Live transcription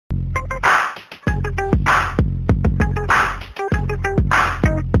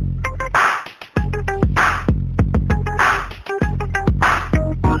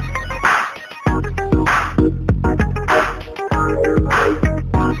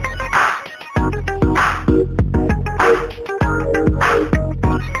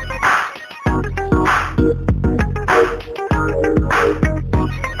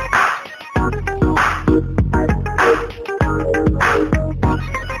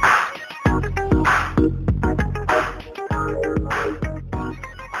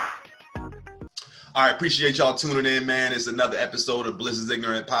All right, appreciate y'all tuning in, man. It's another episode of Bliss is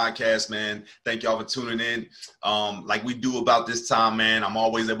Ignorant podcast, man. Thank y'all for tuning in. Like we do about this time, man, I'm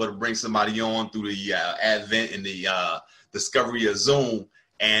always able to bring somebody on through the advent and the discovery of Zoom.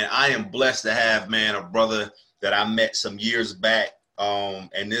 And I am blessed to have, man, a brother that I met some years back.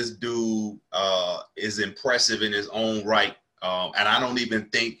 And this dude is impressive in his own right. And I don't even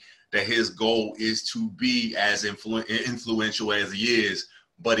think that his goal is to be as influential as he is,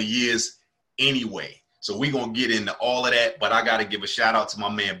 but he is anyway. So we're going to get into all of that, but I got to give a shout out to my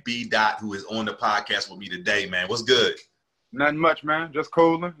man B Dot, who is on the podcast with me today, man. What's good? Nothing much, man. Just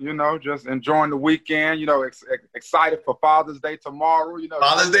cooling, just enjoying the weekend, excited for Father's Day tomorrow,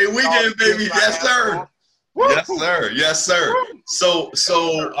 Father's Day weekend, baby. Yes, sir. Yes, sir. Yes, sir. So,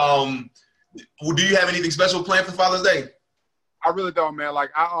 do you have anything special planned for Father's Day? I really don't, man. Like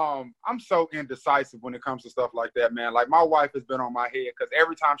I'm so indecisive when it comes to stuff like that, man. Like my wife has been on my head because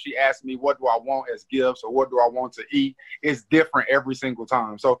every time she asks me what do I want as gifts or what do I want to eat, it's different every single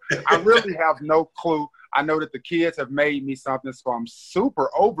time. So I really have no clue. I know that the kids have made me something, so I'm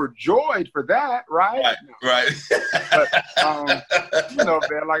super overjoyed for that, right? Right. But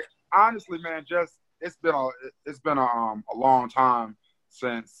man, like honestly, man, it's been a long time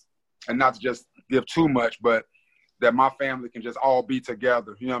since, and not to just give too much, but that my family can just all be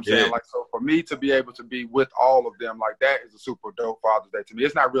together. You know what I'm saying? Like, so for me to be able to be with all of them, like that is a super dope Father's Day to me.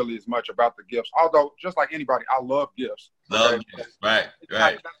 It's not really as much about the gifts, although just like anybody, I love gifts. Gifts. Right.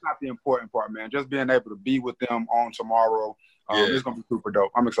 That's not the important part, man. Just being able to be with them on tomorrow. It's gonna be super dope.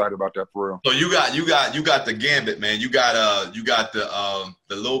 I'm excited about that for real. So you got the gambit, man. You got the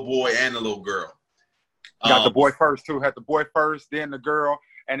little boy and the little girl. Got the boy first too. Had the boy first, then the girl.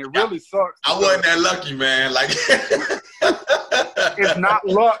 And it really sucks. I wasn't that lucky, man. Like it's not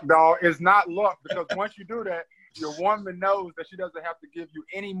luck, dog. It's not luck because once you do that, your woman knows that she doesn't have to give you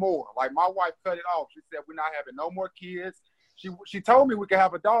any more. Like my wife cut it off. She said we're not having no more kids. She told me we could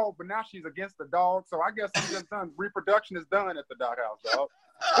have a dog, but now she's against the dog. So I guess I'm just done. Reproduction is done at the doghouse, dog.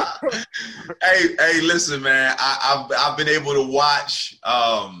 Hey, listen, man. I've been able to watch,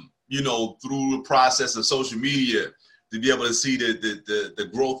 through the process of social media, to be able to see the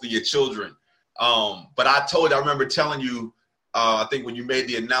growth of your children. But I remember telling you, I think when you made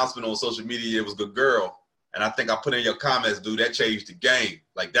the announcement on social media, it was good girl. And I think I put in your comments, dude, that changed the game.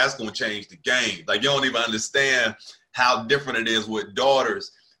 Like, that's going to change the game. Like, you don't even understand how different it is with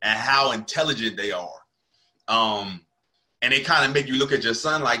daughters and how intelligent they are. And they kind of make you look at your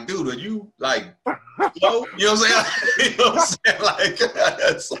son like, dude, are you like, slow? You know what I'm saying? You know what I'm saying? Like,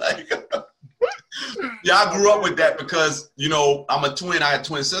 it's like... Yeah, I grew up with that because, I'm a twin. I had a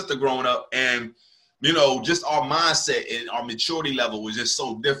twin sister growing up. And, just our mindset and our maturity level was just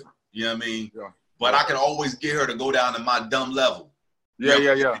so different. You know what I mean? Yeah. But I could always get her to go down to my dumb level. Yeah.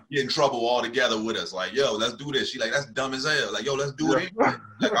 Get in trouble all together with us. Like, yo, let's do this. She like, that's dumb as hell. Like, yo, let's do it. Like,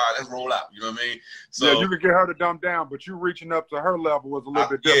 all right, let's roll out. You know what I mean? So you could get her to dumb down, but you reaching up to her level was a little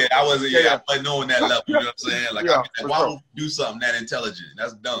bit different. I wasn't knowing that level. You know what I'm saying? Like, why would you do something that intelligent?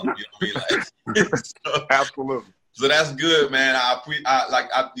 That's dumb. You know what I mean? Like, Absolutely. So that's good, man.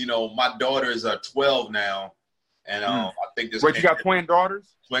 My daughters are 12 now, and I think this. Wait, you got twin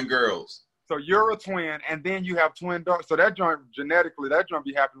daughters? Twin girls. So you're a twin, and then you have twin daughters. So that joint genetically, that joint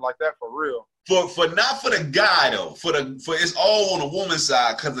be happening like that for real. For not for the guy though. For it's all on the woman's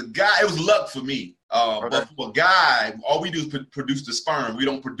side because the guy, it was luck for me. But for a guy, all we do is produce the sperm. We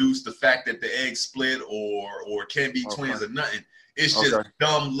don't produce the fact that the egg split or can be twins or nothing. It's just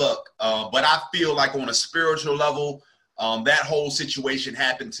dumb luck. But I feel like on a spiritual level, that whole situation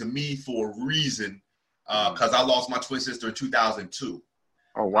happened to me for a reason because I lost my twin sister in 2002.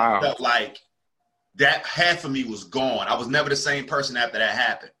 Oh, wow. I felt like that half of me was gone. I was never the same person after that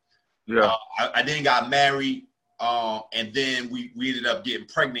happened. Yeah. I then got married, and then we ended up getting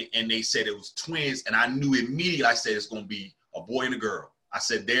pregnant, and they said it was twins, and I knew immediately. I said, it's going to be a boy and a girl. I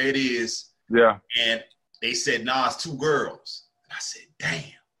said, there it is. Yeah. And they said, nah, it's two girls. And I said,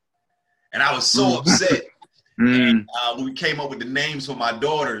 damn. And I was so upset. And when we came up with the names for my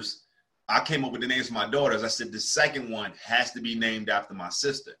daughters, I said, the second one has to be named after my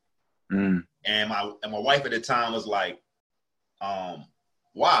sister. And my wife at the time was like,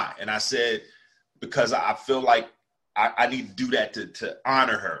 why? And I said, because I feel like I need to do that to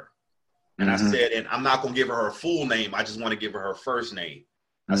honor her. And I said, and I'm not going to give her full name. I just want to give her first name.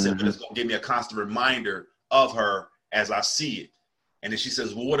 I said, but it's going to give me a constant reminder of her as I see it. And then she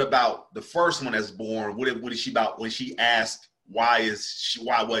says, well, what about the first one that's born? What is she about when she asked, why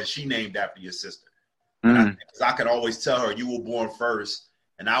was she named after your sister? And I could always tell her, you were born first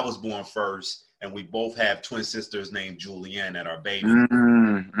and I was born first. And we both have twin sisters named Julianne that are baby.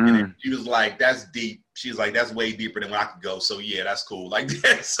 And she was like, "That's deep." She was like, "That's way deeper than what I could go." So yeah, that's cool. Like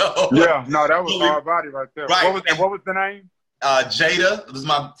that. So yeah, no, that was hard body right there. Right. What was the name? Jada. This is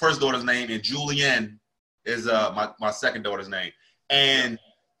my first daughter's name, and Julianne is my second daughter's name. And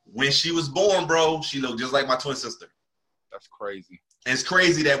when she was born, bro, she looked just like my twin sister. That's crazy. And it's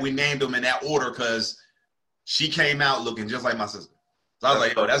crazy that we named them in that order because she came out looking just like my sister. So I was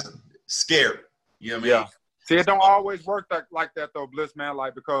like, yo, that's scary. You know what I mean? Yeah. See, it don't always work like that though, Bliss, man.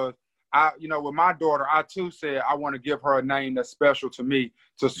 Like, because with my daughter, I too said I want to give her a name that's special to me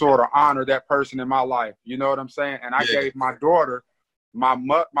to sort of honor that person in my life. You know what I'm saying? And I gave my daughter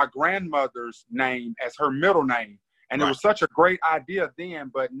my grandmother's name as her middle name. And it was such a great idea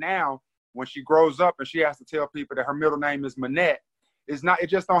then, but now when she grows up and she has to tell people that her middle name is Manette, it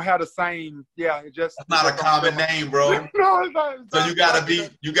just don't have the same. It's not a common name, bro. No, it's not. So you gotta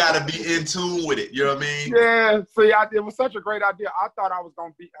be in tune with it. You know what I mean? Yeah. See, it was such a great idea. I thought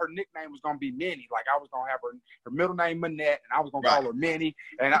her nickname was gonna be Minnie. Like I was gonna have her middle name Manette, and I was gonna call her Minnie.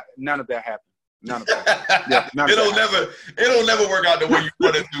 And none of that happened. None of that. It'll never work out the way you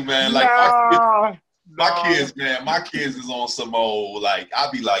want it to, man. Like my kids, man. My kids is on some old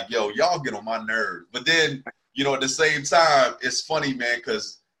I'll be like, yo, y'all get on my nerves, but then. At the same time, it's funny, man,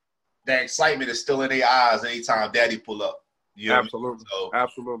 because the excitement is still in their eyes anytime daddy pull up. Absolutely. So,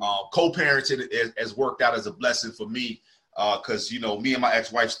 absolutely. Co-parenting has worked out as a blessing for me because, me and my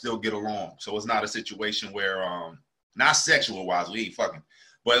ex-wife still get along. So it's not a situation where, not sexual-wise, we ain't fucking,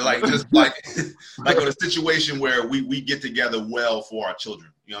 but just like on a situation where we get together well for our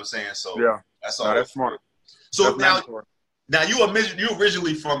children. You know what I'm saying? So that's all. That's smart. So now you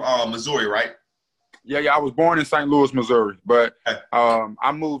originally from Missouri, right? Yeah, I was born in St. Louis, Missouri, but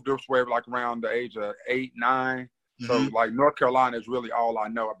I moved this way around the age of 8, 9. So North Carolina is really all I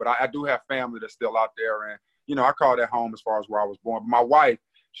know. But I do have family that's still out there, and I call that home as far as where I was born. But my wife,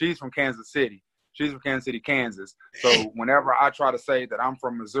 she's from Kansas City. She's from Kansas City, Kansas. So whenever I try to say that I'm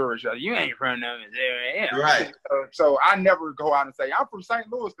from Missouri, she's like, you ain't from no Missouri. Right. So I never go out and say I'm from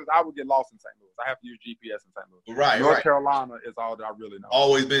St. Louis because I would get lost in St. Louis. I have to use GPS in St. Louis. Right. North Carolina is all that I really know.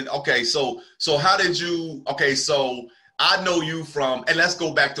 Always been. Okay. So how did you? Okay. So I know you from, and let's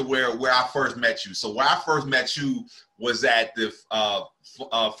go back to where I first met you. So where I first met you was at the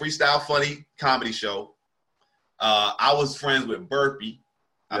Freestyle Funny comedy show. I was friends with Burpee.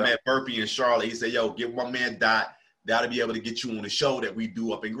 I met Burpee in Charlotte. He said, yo, get my man Dot. That'll be able to get you on the show that we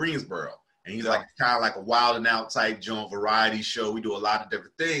do up in Greensboro. And he's like, kind of like a Wild and Out type joint, variety show. We do a lot of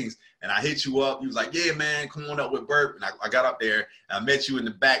different things. And I hit you up. He was like, yeah, man, come on up with Burp. And I got up there and I met you in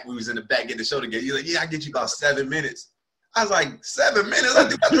the back. We was in the back getting the show together. He's like, yeah, I get you about 7 minutes. I was like, 7 minutes? I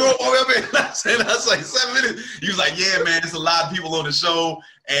think I drove all the way up here. I was like, 7 minutes? He was like, yeah, man, there's a lot of people on the show.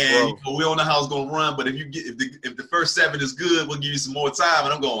 And we don't know how it's going to run. But if the first 7 is good, we'll give you some more time.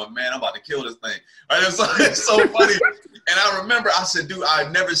 And I'm going, man, I'm about to kill this thing. Right? It's so funny. And I remember I said, dude,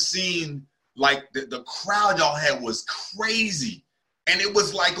 I've never seen, the crowd y'all had was crazy. And it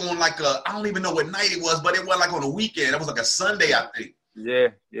was on I don't even know what night it was, but it was on a weekend. It was a Sunday, I think. Yeah.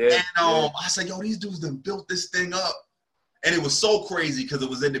 And I said, yo, these dudes done built this thing up. And it was so crazy because it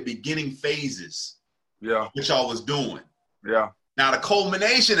was in the beginning phases. Yeah. Which y'all was doing. Yeah. Now the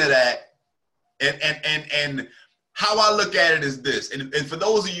culmination of that, and how I look at it is this. And for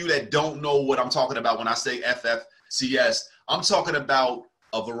those of you that don't know what I'm talking about when I say FFCS, I'm talking about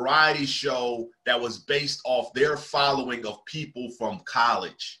a variety show that was based off their following of people from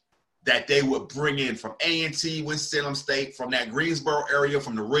college that they would bring in from A&T, Winston-Salem State, from that Greensboro area,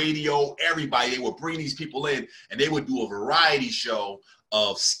 from the radio, everybody. They would bring these people in, and they would do a variety show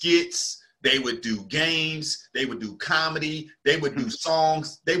of skits. They would do games. They would do comedy. They would do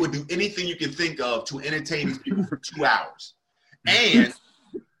songs. They would do anything you can think of to entertain these people for 2 hours. And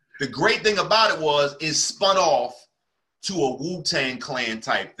the great thing about it it spun off to a Wu-Tang Clan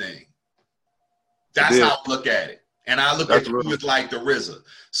type thing. That's how I look at it. And I look at you as like the RZA.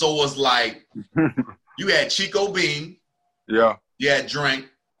 So it was like, you had Chico Bean. Yeah. You had Drink.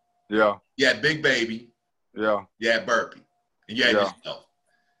 Yeah. You had Big Baby. Yeah. You had Burpee. And you had yourself.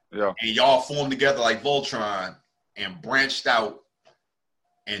 Yeah. And y'all formed together like Voltron and branched out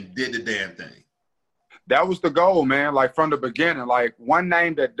and did the damn thing. That was the goal, man. From the beginning, one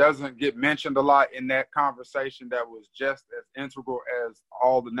name that doesn't get mentioned a lot in that conversation that was just as integral as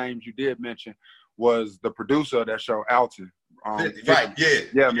all the names you did mention was the producer of that show, Alton. Right,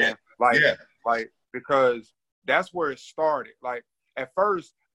 yeah, man. Because that's where it started. At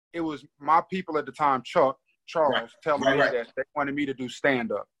first, it was my people at the time, Charles, telling me that they wanted me to do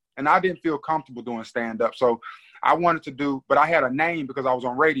stand-up. And I didn't feel comfortable doing stand-up. So I wanted to but I had a name because I was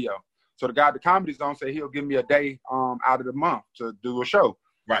on radio. So the guy at the Comedy Zone said he'll give me a day out of the month to do a show.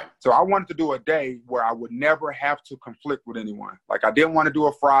 Right. So I wanted to do a day where I would never have to conflict with anyone. Like, I didn't want to do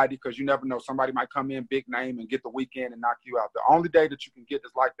a Friday because you never know. Somebody might come in, big name, and get the weekend and knock you out. The only day that you can get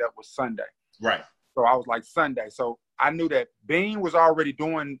is like that was Sunday. Right. So I was like, Sunday. So I knew that Bean was already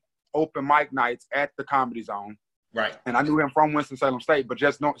doing open mic nights at the Comedy Zone. Right. And I knew him from Winston-Salem State, but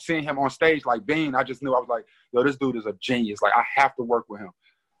just seeing him on stage like Bean, I just knew, I was like, yo, this dude is a genius. Like, I have to work with him.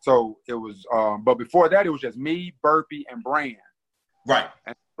 So it was, but before that, it was just me, Burpee, and Brand. Right.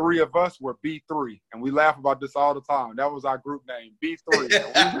 And 3 of us were B3. And we laugh about this all the time. That was our group name, B3.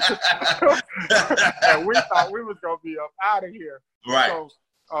 And we thought we was going to be up out of here. Right.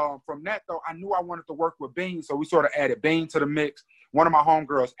 So from that, though, I knew I wanted to work with Bean. So we sort of added Bean to the mix. One of my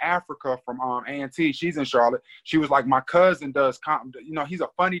homegirls, Africa from A&T, she's in Charlotte. She was like, my cousin does, he's a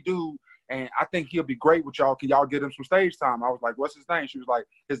funny dude. And I think he'll be great with y'all. Can y'all get him some stage time? I was like, what's his name? She was like,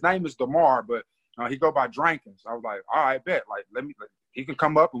 his name is DeMar, but he go by Drankins. I was like, all right, bet. Like, he can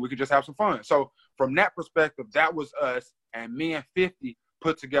come up and we can just have some fun. So from that perspective, that was us, and me and 50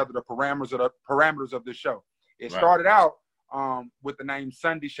 put together the parameters of the show. It started out with the name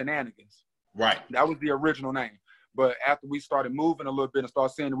Sunday Shenanigans. Right. That was the original name. But after we started moving a little bit and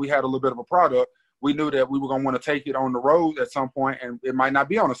started seeing that we had a little bit of a product, we knew that we were going to want to take it on the road at some point, and it might not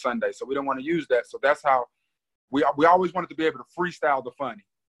be on a Sunday. So we didn't want to use that. So that's how we always wanted to be able to freestyle the funny.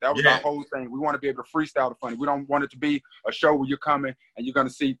 That was our whole thing. We want to be able to freestyle the funny. We don't want it to be a show where you're coming and you're going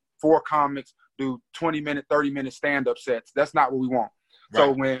to see 4 comics do 20-minute, 30-minute stand-up sets. That's not what we want.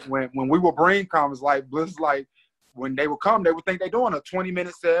 Right. So when we will bring comics like Bliss, like when they would come, they would think they're doing a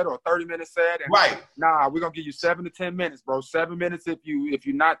 20-minute set or a 30-minute set. And nah, we're going to give you 7 to 10 minutes, bro. 7 minutes if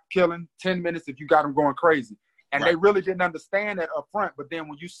you're not killing, 10 minutes if you got them going crazy. And they really didn't understand that up front. But then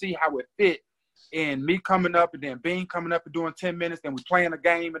when you see how it fit, and me coming up and then Bean coming up and doing 10 minutes, then we playing a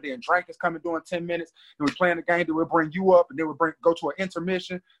game, and then Drake is coming doing 10 minutes, and we playing a game, then we'll bring you up, and then we'll go to an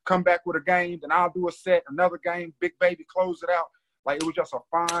intermission, come back with a game, then I'll do a set, another game, Big Baby, close it out. Like, it was just a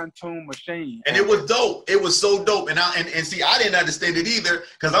fine-tuned machine. And it was dope. It was so dope. And see, I didn't understand it either,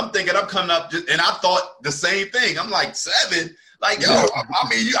 because I'm thinking I'm coming up, and I thought the same thing. I'm like, 7? Like, yo, I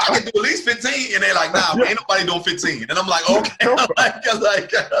mean, I can do at least 15. And they're like, nah, ain't nobody doing 15. And I'm like, okay. I was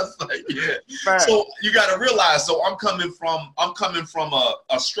like, yeah. So you got to realize, so I'm coming from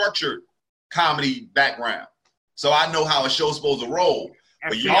a structured comedy background. So I know how a show's supposed to roll.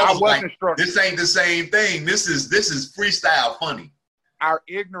 But y'all was like, this ain't the same thing. This is freestyle funny. Our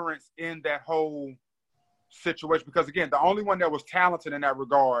ignorance in that whole situation, because again, the only one that was talented in that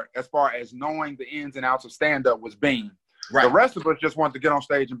regard, as far as knowing the ins and outs of stand-up, was Bean. Right. The rest of us just wanted to get on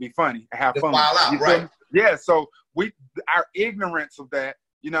stage and be funny and have fun. Wild out, right? Yeah. So our ignorance of that,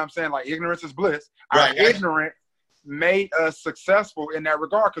 you know what I'm saying? Like, ignorance is bliss. Our ignorance made us successful in that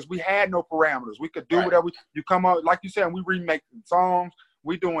regard, because we had no parameters. We could do whatever you come up, like you said, and we remake songs.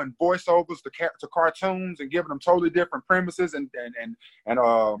 We doing voiceovers to cartoons and giving them totally different premises and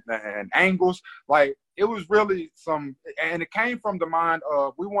angles. Like, it was really and it came from the mind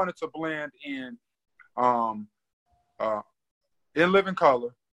of, we wanted to blend in Living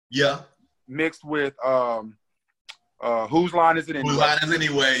Color. Yeah. Mixed with Whose Line Is It Anyway? Whose Line Is It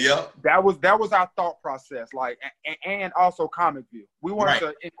Anyway? Yep. That was our thought process. Like, and also Comic View. We wanted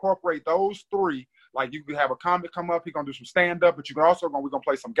to incorporate those 3. Like, you could have a comic come up, he's going to do some stand-up, but you can also, we're going to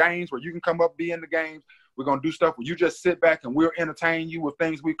play some games where you can come up, be in the games. We're going to do stuff where you just sit back and we'll entertain you with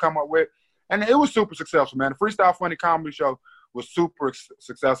things we come up with. And it was super successful, man. The Freestyle Funny Comedy Show was super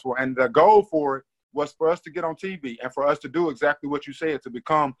successful. And the goal for it was for us to get on TV and for us to do exactly what you said, to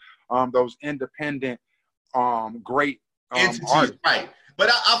become those independent, great entities, artists. Right. But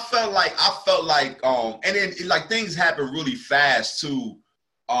I felt like, and then like things happen really fast too.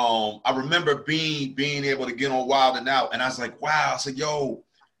 I remember being able to get on Wild 'N Out, and I was like, wow. I said, yo,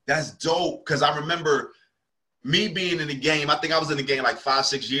 that's dope. Because I remember me being in the game. I think I was in the game like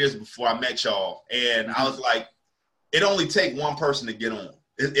 5-6 years before I met y'all. And I was like, it only take one person to get on.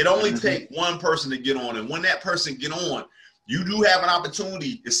 It only take one person to get on. And when that person get on, you do have an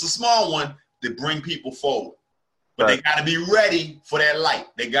opportunity. It's a small one to bring people forward. But they got to be ready for that light.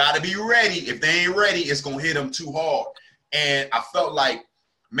 They got to be ready. If they ain't ready, it's going to hit them too hard. And I felt like,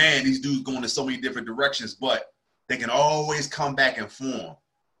 man, these dudes going in so many different directions, but they can always come back and form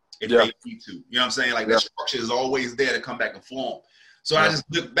if they need to. You know what I'm saying? Like, that structure is always there to come back and form. So I just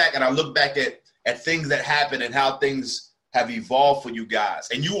look back at things that happen and how things have evolved for you guys.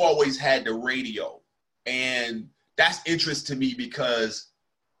 And you always had the radio. And that's interest to me, because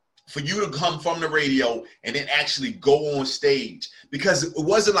for you to come from the radio and then actually go on stage, because it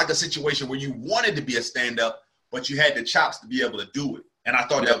wasn't like a situation where you wanted to be a stand-up, but you had the chops to be able to do it. And I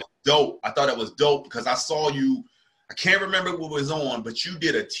thought that was dope. I thought that was dope because I saw you I can't remember what was on, but you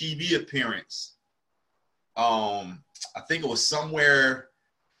did a TV appearance. I think it was somewhere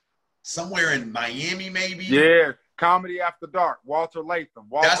in Miami, maybe. Yeah, Comedy After Dark. Walter Latham.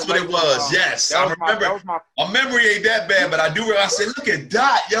 That's what it was. Yes, I remember. My memory ain't that bad, but I do. I said, "Look at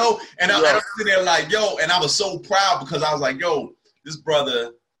Dot, yo," and I was sitting there like, "Yo," and I was so proud because I was like, "Yo, this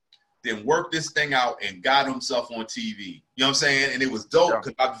brother then worked this thing out and got himself on TV." You know what I'm saying? And it was dope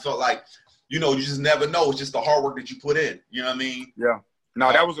because I felt like, you know, you just never know. It's just the hard work that you put in. You know what I mean? Yeah.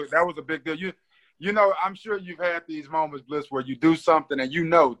 No, that was a big deal. You know, I'm sure you've had these moments, Bliss, where you do something and you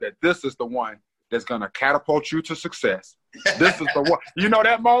know that this is the one that's going to catapult you to success. This is the one. You know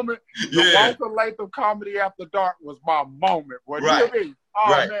that moment? The Walter Latham Comedy After Dark was my moment. What do you mean? Oh,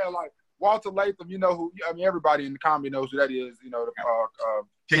 man, like Walter Latham, you know who, I mean, everybody in the comedy knows who that is, you know, the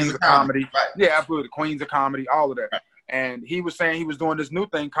Kings of Comedy. Right. Yeah, absolutely. The Queens of Comedy, all of that. Right. And he was saying he was doing this new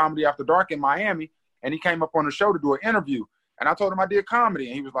thing, Comedy After Dark in Miami, and he came up on the show to do an interview. And I told him I did comedy.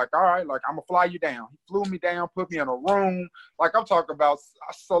 And he was like, all right, like, I'm going to fly you down. He flew me down, put me in a room. Like, I'm talking about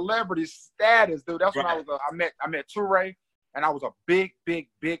celebrity status, dude. That's when I met Toure, and I was a big, big,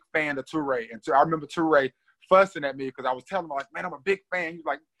 big fan of Toure. And I remember Toure fussing at me because I was telling him, like, man, I'm a big fan. He was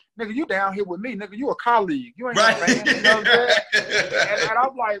like, nigga, you down here with me. Nigga, you a colleague. You ain't a fan. You know what I'm saying? and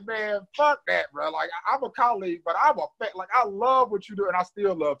I'm like, man, fuck that, bro. Like, I'm a colleague, but I'm a fan. Like, I love what you do, and I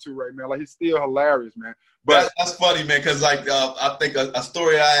still love Toure, man. Like, he's still hilarious, man. But that's funny, man, because, like, I think a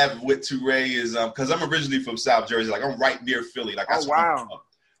story I have with Toure is because I'm originally from South Jersey. Like, I'm right near Philly. Like, wow.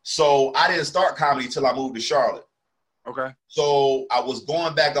 So I didn't start comedy till I moved to Charlotte. Okay. So I was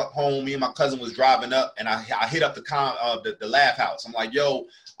going back up home. Me and my cousin was driving up, and I hit up the Laugh House. I'm like, yo,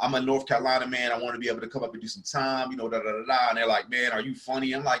 I'm a North Carolina man. I want to be able to come up and do some time, you know, da-da-da-da. And they're like, man, are you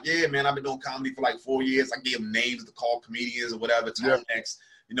funny? I'm like, yeah, man, I've been doing comedy for like 4 years. I gave them names to call comedians or whatever. Tone X,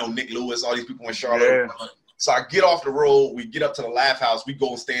 you know, Nick Lewis, all these people in Charlotte. Yeah. So I get off the road. We get up to the Laugh House. We go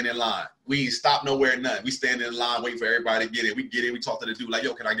and stand in line. We ain't stop nowhere, nothing. We stand in line, waiting for everybody to get in. We get in. We talk to the dude like,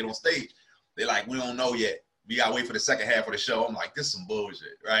 yo, can I get on stage? They're like, we don't know yet. We got to wait for the second half of the show. I'm like, this is some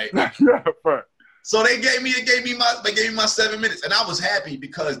bullshit, right? So they gave me my 7 minutes, and I was happy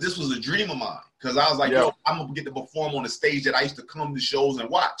because this was a dream of mine. Because I was like, yo, I'm gonna get to perform on the stage that I used to come to shows and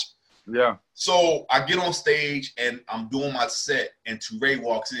watch. Yeah. So I get on stage and I'm doing my set, and Toure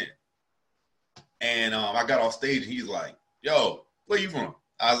walks in, and I got off stage, and he's like, yo, where you from?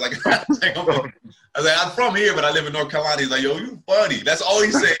 I was like, I'm from here, but I live in North Carolina. He's like, yo, you funny. That's all he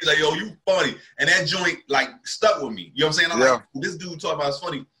said. He's like, yo, you funny. And that joint like stuck with me. You know what I'm saying? I'm like, this dude talking about it's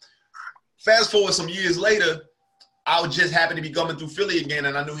funny. Fast forward some years later, I was just happened to be coming through Philly again,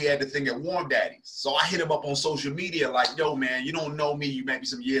 and I knew he had the thing at Warm Daddies. So I hit him up on social media like, yo, man, you don't know me. You met me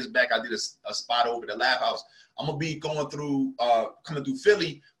some years back. I did a spot over at the Laugh House. I'm going to be coming through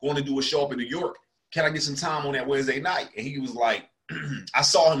Philly, going to do a show up in New York. Can I get some time on that Wednesday night? And he was like, I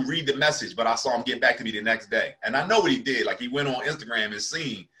saw him read the message, but I saw him get back to me the next day. And I know what he did. Like, he went on Instagram and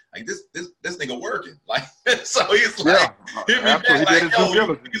seen, like, this nigga working. Like, so he's like, hit me back, like,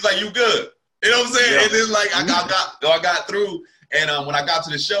 yo, he's like, you good. You know what I'm saying? Yeah. And then, like, I got through. And when I got to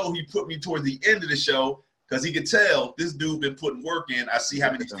the show, he put me towards the end of the show because he could tell this dude been putting work in. I see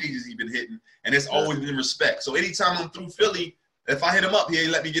how many stages he been hitting. And it's always been respect. So anytime I'm through Philly, if I hit him up, he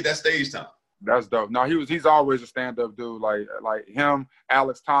ain't let me get that stage time. That's dope. No, he's always a stand-up dude. Like him,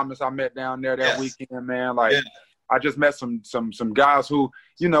 Alex Thomas, I met down there that weekend, man. Like, I just met some guys who,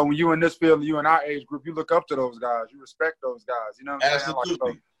 you know, when you in this field, you in our age group, you look up to those guys, you respect those guys. You know what I'm saying? Like,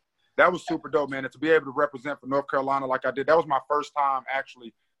 so that was super dope, man. And to be able to represent for North Carolina like I did, that was my first time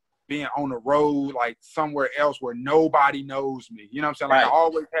actually being on the road, like somewhere else where nobody knows me. You know what I'm saying? Like, I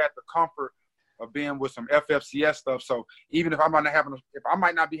always had the comfort of being with some FFCS stuff. So even if I might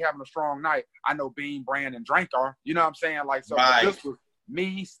not be having a strong night, I know Bean, Brand, and Drink are. You know what I'm saying? Like, so this was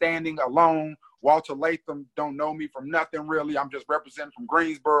me standing alone. Walter Latham don't know me from nothing really. I'm just representing from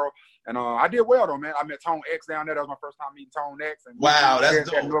Greensboro. And I did well though, man. I met Tone X down there. That was my first time meeting Tone X. And wow, that's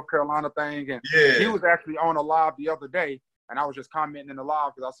dope. That North Carolina thing. And he was actually on a live the other day, and I was just commenting in the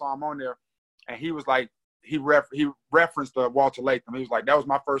live because I saw him on there, and he was like, he referenced Walter Latham. He was like, that was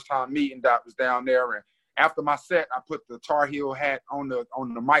my first time meeting that was down there. And after my set, I put the Tar Heel hat on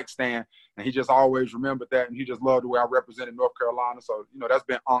the mic stand, and he just always remembered that, and he just loved the way I represented North Carolina. So, you know, that's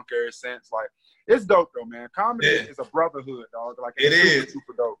been Unc ever since. Like, it's dope though, man. Comedy is a brotherhood, dog. Like, it is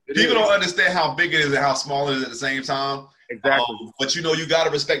super dope. People don't understand how big it is and how small it is at the same time. Exactly. But you know, you got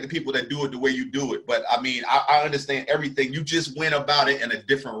to respect the people that do it the way you do it. But I mean, I understand everything. You just went about it in a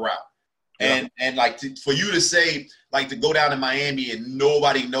different route. And like for you to say, like, to go down to Miami and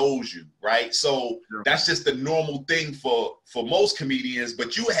nobody knows you, right? So that's just the normal thing for most comedians,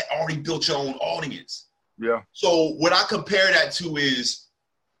 but you had already built your own audience. Yeah. So what I compare that to is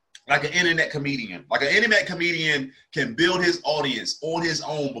like an internet comedian. Like an internet comedian can build his audience on his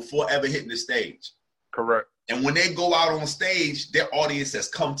own before ever hitting the stage. Correct. And when they go out on stage, their audience has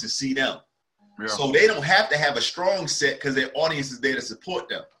come to see them. Yeah. So they don't have to have a strong set because their audience is there to support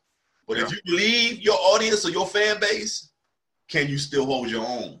them. But if you believe your audience or your fan base, can you still hold your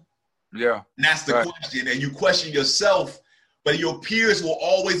own? Yeah. And that's the question. And you question yourself, but your peers will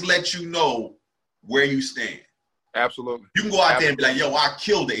always let you know where you stand. Absolutely. You can go out there and be like, yo, I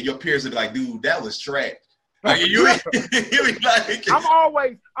killed it. And your peers will be like, dude, that was trash. Like, I'm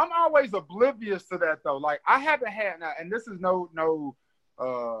always oblivious to that though. Like I haven't had now, and this is no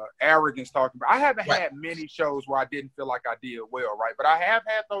arrogance talking about. I haven't had many shows where I didn't feel like I did well, right? But I have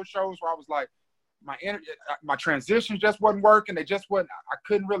had those shows where I was like, my transitions just wasn't working. They just wasn't. I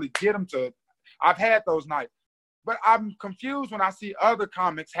couldn't really get them to. I've had those nights, but I'm confused when I see other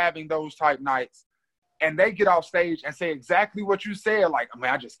comics having those type nights. And they get off stage and say exactly what you said, like, I mean,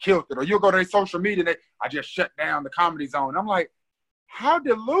 I just killed it. Or you'll go to their social media and I just shut down the Comedy Zone. I'm like, how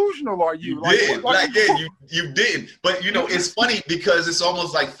delusional are you? You didn't. But, you know, it's funny because it's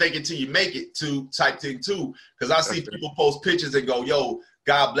almost like fake it till you make it type thing, too. Because I see people post pictures and go, yo,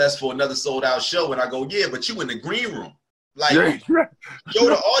 God bless for another sold out show. And I go, yeah, but you in the green room. Like, you're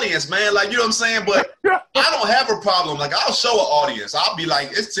the audience, man. Like, you know what I'm saying? But I don't have a problem. Like, I'll show an audience. I'll be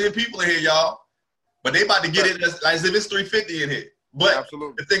like, it's 10 people in here, y'all. But they about to get it as if it's 350 in here. But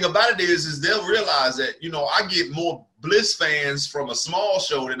absolutely. The thing about it is they'll realize that, you know, I get more Bliss fans from a small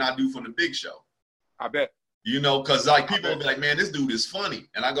show than I do from the big show. I bet. You know, because like people will be like, man, this dude is funny.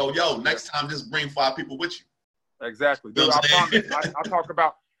 And I go, yo, next time just bring 5 people with you. Exactly. Dude, I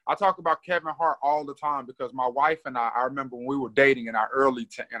talk about Kevin Hart all the time because my wife and I remember when we were dating in our early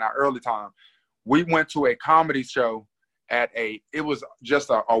time, we went to a comedy show it was just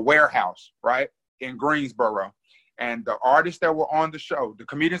a warehouse, right? In Greensboro. And the artists that were on the show, the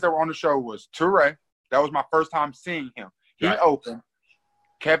comedians that were on the show was Touré. That was my first time seeing him. He opened.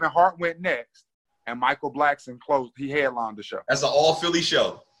 Kevin Hart went next. And Michael Blackson closed. He headlined the show. That's an all Philly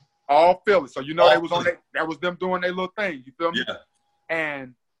show. All Philly. So, you know, that was them doing their little thing. You feel me? Yeah.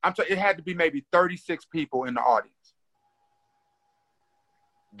 And it had to be maybe 36 people in the audience.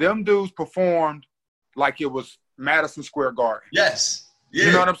 Them dudes performed like it was Madison Square Garden. Yes. Yeah.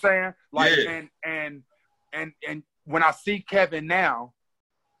 You know what I'm saying? Like, and when I see Kevin now,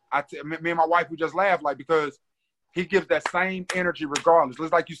 me and my wife, we just laugh, like, because he gives that same energy regardless.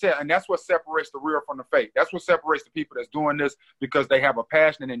 Just like you said, and that's what separates the real from the fake. That's what separates the people that's doing this because they have a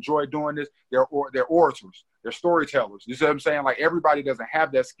passion and enjoy doing this. They're orators. They're storytellers. You see what I'm saying? Like, everybody doesn't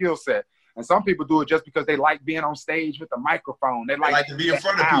have that skill set. And some people do it just because they like being on stage with the microphone. They like to be in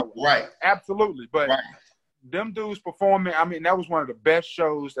front of people. Right. Absolutely. But them dudes performing, I mean, that was one of the best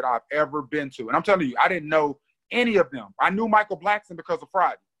shows that I've ever been to. And I'm telling you, I didn't know any of them. I knew Michael Blackson because of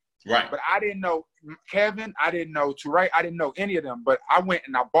Friday. Right. But I didn't know Kevin. I didn't know Touré. I didn't know any of them. But I went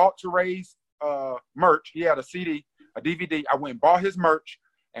and I bought Touré's merch. He had a CD, a DVD. I went and bought his merch.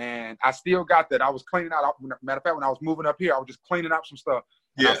 And I still got that. I was cleaning out. Matter of fact, when I was moving up here, I was just cleaning up some stuff.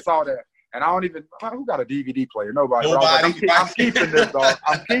 And I saw that. And I don't even, who got a DVD player? Nobody. I'm keeping this, dog.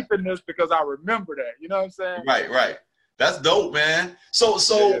 I'm keeping this because I remember that. You know what I'm saying? Right. That's dope, man. So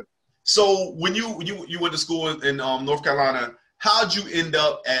when you went to school in North Carolina, how'd you end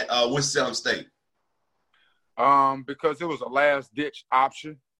up at Winston-Salem State? Because it was a last ditch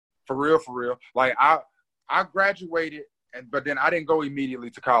option, for real. Like I graduated, but then I didn't go immediately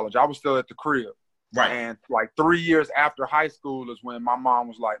to college. I was still at the crib. Right. And like 3 years after high school is when my mom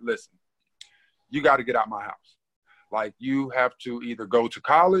was like, listen, you got to get out my house. Like, you have to either go to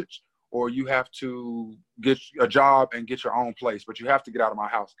college or you have to get a job and get your own place, but you have to get out of my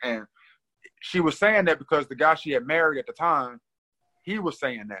house. And she was saying that because the guy she had married at the time, he was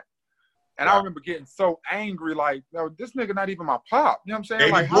saying that. And I remember getting so angry, like, yo, this nigga not even my pop. You know what I'm saying?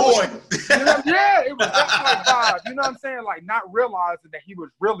 Baby like, boy. It was that like vibe. You know what I'm saying? Like, not realizing that he was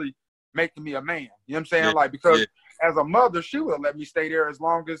really making me a man. You know what I'm saying? Like, because as a mother, she would have let me stay there as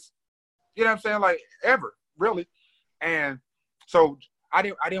long as, you know what I'm saying? Like, ever, really. And so I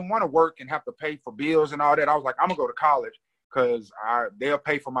didn't want to work and have to pay for bills and all that. I was like, I'm going to go to college because they'll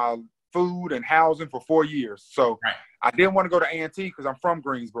pay for my food and housing for 4 years. So I didn't want to go to A&T because I'm from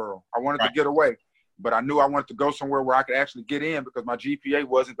Greensboro. I wanted to get away. But I knew I wanted to go somewhere where I could actually get in because my GPA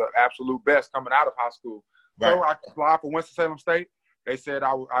wasn't the absolute best coming out of high school. So I applied for Winston-Salem State. They said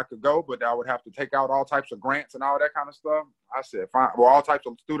I could go, but I would have to take out all types of grants and all that kind of stuff. I said, fine. Well, all types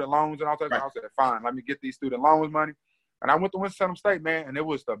of student loans and all types of I said, fine, let me get these student loans money. And I went to Winston-Salem State, man, and it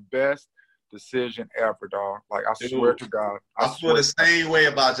was the best decision ever, dog. Like, I swear to God. I feel the same way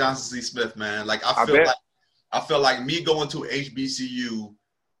about Johnson C. Smith, man. Like, I feel like I felt like me going to HBCU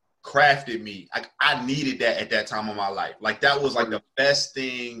crafted me. I needed that at that time of my life. Like that was like the best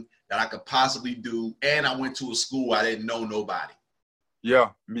thing that I could possibly do. And I went to a school I didn't know nobody. Yeah.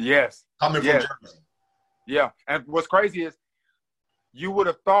 Yes. Coming from Jersey. Yeah. And what's crazy is you would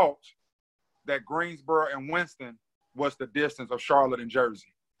have thought that Greensboro and Winston was the distance of Charlotte and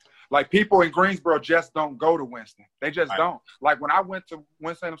Jersey. Like people in Greensboro just don't go to Winston. They just don't. Like when I went to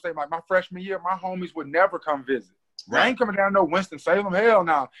Winston-Salem State, like my freshman year, my homies would never come visit. Right. I ain't coming down no Winston-Salem, hell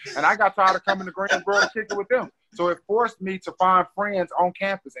no. And I got tired of coming to Greensboro to kick it with them. So it forced me to find friends on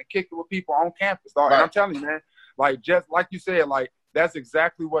campus and kick it with people on campus. Dog. Right. And I'm telling you, man, like just like you said, like that's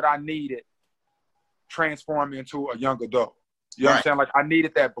exactly what I needed transform me into a young adult. You know what I'm saying? Like I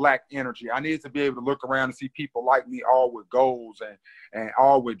needed that black energy. I needed to be able to look around and see people like me, all with goals and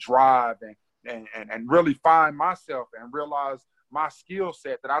all with drive and really find myself and realize my skill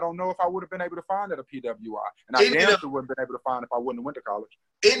set that I don't know if I would have been able to find at a PWI. And I damn sure wouldn't have been able to find if I wouldn't have went to college.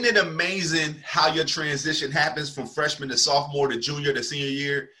 Isn't it amazing how your transition happens from freshman to sophomore to junior to senior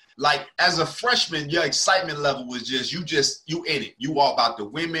year? Like as a freshman, your excitement level was you in it. You all about the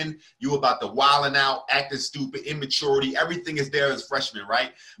women, you about the wilding out, acting stupid, immaturity, everything is there as freshmen,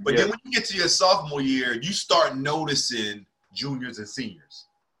 right? But then when you get to your sophomore year, you start noticing juniors and seniors.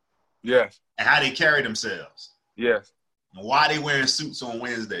 Yes. And how they carry themselves. Yes. And why they wearing suits on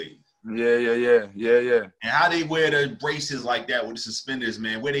Wednesdays. Yeah. And how they wear the braces like that with the suspenders,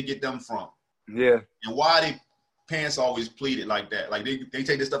 man. Where they get them from. Yeah. And why they pants always pleated like that. Like they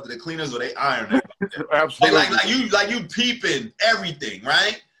take this stuff to the cleaners or they iron it. Like that. Absolutely. Like you peeping everything,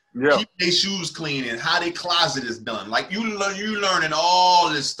 right? Yeah. Keep their shoes clean and how their closet is done. Like you learning all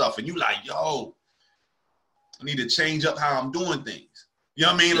this stuff and you like, yo, I need to change up how I'm doing things. You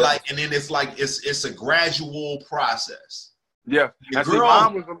know what I mean? Yeah. Like, and then it's like it's a gradual process. Yeah.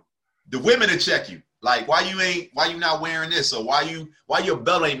 The women will check you. Like, why you not wearing this? Or why your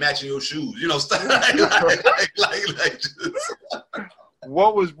belt ain't matching your shoes? You know, stuff like just.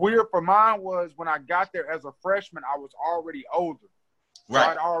 What was weird for mine was when I got there as a freshman, I was already older. Right.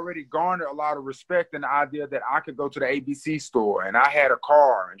 So I'd already garnered a lot of respect in the idea that I could go to the ABC store and I had a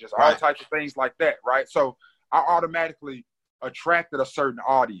car and just all types of things like that, right? So I automatically attracted a certain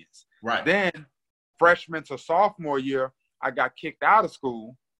audience. Right. Then freshman to sophomore year, I got kicked out of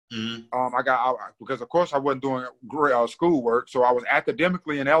school. Mm-hmm. Because of course I wasn't doing schoolwork, so I was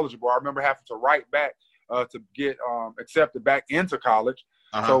academically ineligible. I remember having to write back to get accepted back into college.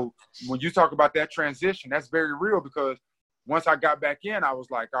 Uh-huh. So when you talk about that transition, that's very real because once I got back in, I was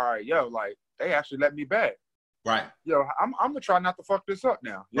like, all right, like they actually let me back. Right. Yo, I'm gonna try not to fuck this up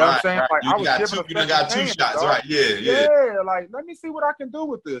now. You know what I'm saying? Like you got two shots, dog. Right? Yeah. Like let me see what I can do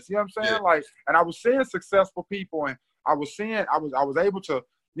with this. You know what I'm saying? Yeah. Like, and I was seeing successful people, and I was able to,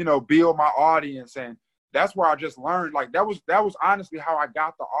 you know, build my audience, and that's where I just learned. Like that was honestly how I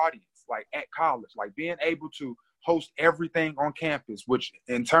got the audience. Like at college, like being able to host everything on campus, which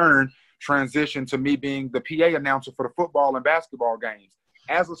in turn transitioned to me being the PA announcer for the football and basketball games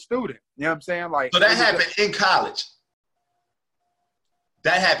as a student. You know what I'm saying? Like, so that happened in college.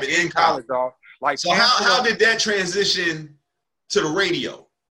 That happened in college, dog. Like, so how did that transition to the radio?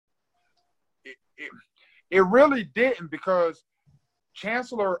 It really didn't, because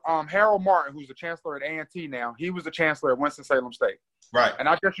Chancellor Harold Martin, who's the chancellor at A&T now, he was the chancellor at Winston-Salem State. Right. And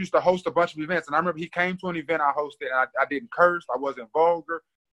I just used to host a bunch of events. And I remember he came to an event I hosted, and I didn't curse. I wasn't vulgar.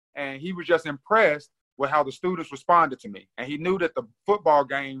 And he was just impressed with how the students responded to me. And he knew that the football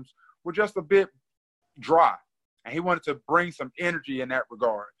games were just a bit dry. And he wanted to bring some energy in that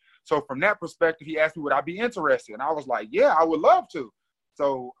regard. So from that perspective, he asked me, would I be interested? And I was like, yeah, I would love to.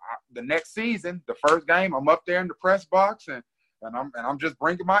 So the next season, the first game, I'm up there in the press box, and I'm just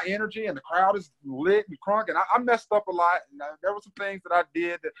bringing my energy, and the crowd is lit and crunk, and I messed up a lot. And there were some things that I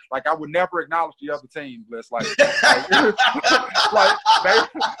did that, like, I would never acknowledge the other team, Bliss. Like like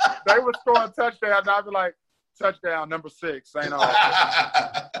they would score a touchdown, and I'd be like, touchdown number 6, St.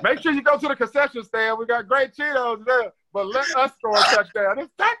 Augustine. Make sure you go to the concession stand. We got great Cheetos there, but let us score a touchdown.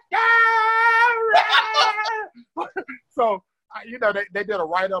 It's touchdown! So, you know, they did a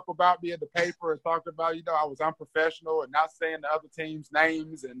write-up about me in the paper and talked about, you know, I was unprofessional and not saying the other team's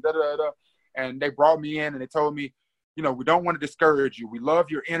names and da-da-da. And they brought me in and they told me, you know, we don't want to discourage you. We love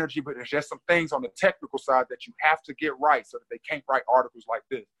your energy, but there's just some things on the technical side that you have to get right so that they can't write articles like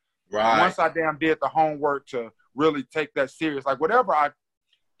this. Right. Once I did the homework to really take that serious, like whatever I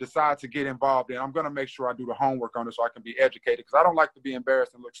decide to get involved in, I'm going to make sure I do the homework on it so I can be educated, because I don't like to be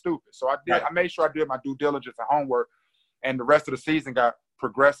embarrassed and look stupid. So I made sure I did my due diligence and homework. And the rest of the season got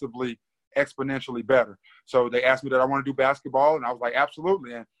progressively, exponentially better. So they asked me that I want to do basketball, and I was like,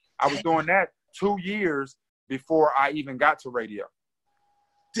 absolutely. And I was doing that 2 years before I even got to radio.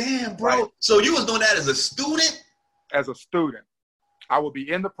 Damn, bro. Right. So you was doing that as a student? As a student. I would be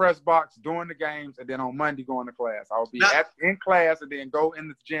in the press box doing the games, and then on Monday going to class. I would be in class and then go in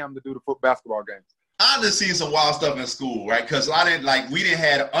the gym to do the basketball games. I just seen some wild stuff in school, right? Because we didn't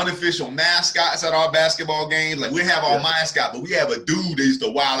have unofficial mascots at our basketball games. Like, we have our mascot, but we have a dude that used to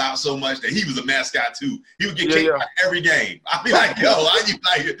wild out so much that he was a mascot too. He would get kicked out every game. I'd be like, yo,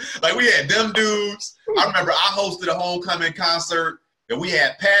 like we had them dudes. I remember I hosted a homecoming concert, and we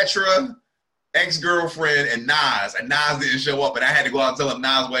had Patra, ex-girlfriend, and Nas didn't show up, and I had to go out and tell him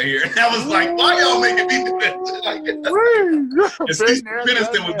Nas wasn't here. And I was like, why y'all making me do this? Like, and Steve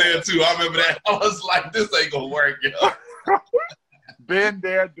Peniston was there too. I remember that. I was like, this ain't gonna work, yo. Been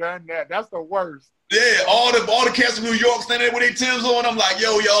there, done that. That's the worst. Yeah, all the cats from New York standing there with their Timbs on. I'm like,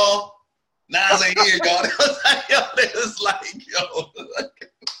 yo, y'all, Nas ain't here, y'all. It's like, yo.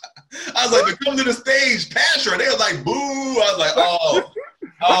 I was like, come to the stage, Patra. They was like, boo. I was like, oh.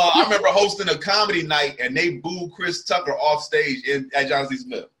 I remember hosting a comedy night, and they booed Chris Tucker off stage at John C.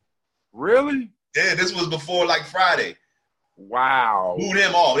 Smith. Really? Yeah, this was before, like, Friday. Wow. Booed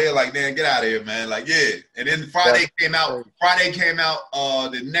him off. They were like, man, get out of here, man. Like, yeah. And then Friday came out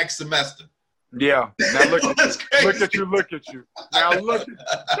the next semester. Yeah. Now look at you. Now look at you.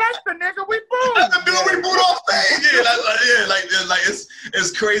 That's the nigga we booed. That's the dude we booed off stage. Yeah,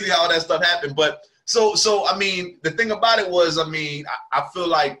 it's crazy how that stuff happened. But so I mean, the thing about it was, I mean, I feel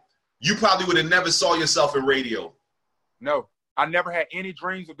like you probably would have never saw yourself in radio. No, I never had any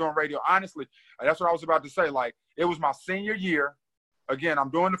dreams of doing radio. Honestly, that's what I was about to say. Like, it was my senior year. Again, I'm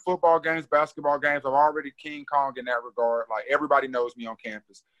doing the football games, basketball games. I'm already King Kong in that regard. Like, everybody knows me on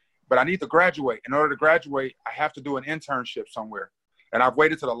campus. But I need to graduate. In order to graduate, I have to do an internship somewhere. And I've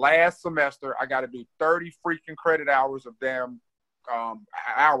waited to the last semester. I got to do 30 freaking credit hours of damn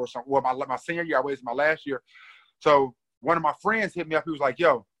hours. Well, my senior year, I waited my last year. So one of my friends hit me up. He was like,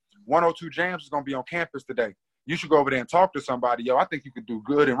 yo, 102 Jams is going to be on campus today. You should go over there and talk to somebody. Yo, I think you could do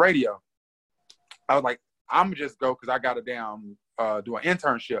good in radio. I was like, I'm going to just go because I got to do an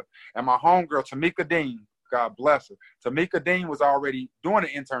internship. And my homegirl, Tamika Dean, God bless her, Tamika Dean was already doing an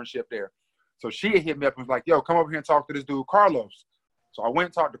internship there. So she had hit me up and was like, yo, come over here and talk to this dude, Carlos. So I went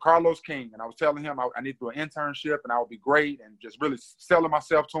and talked to Carlos King, and I was telling him I need to do an internship, and I would be great, and just really selling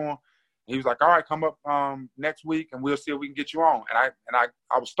myself to him. And he was like, all right, come up next week, and we'll see if we can get you on. And I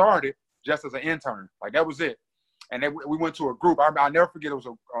was started just as an intern. Like, that was it. And then we went to a group. I'll never forget, it was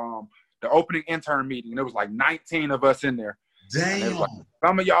the opening intern meeting, and there was like 19 of us in there. Damn. Like,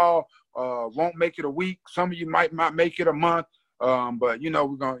 some of y'all won't make it a week. Some of you might not make it a month. But, we're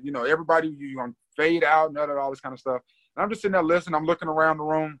going to, everybody, you're going to fade out and all this kind of stuff. And I'm just sitting there listening. I'm looking around the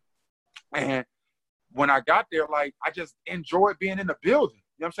room. And when I got there, like, I just enjoyed being in the building.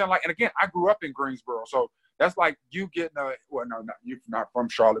 You know what I'm saying? Like, and again, I grew up in Greensboro. So that's like you getting you're not from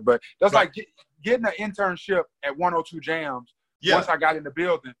Charlotte, but that's like getting an internship at 102 Jams. Yeah. Once I got in the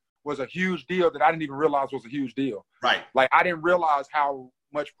building was a huge deal that I didn't even realize was a huge deal. Right. Like, I didn't realize how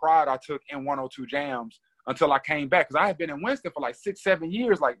much pride I took in 102 Jams until I came back. Because I had been in Winston for like 6-7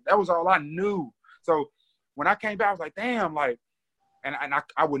 years. Like, that was all I knew. So when I came back, I was like, damn, like, and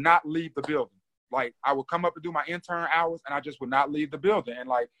I would not leave the building. Like, I would come up and do my intern hours, and I just would not leave the building. And,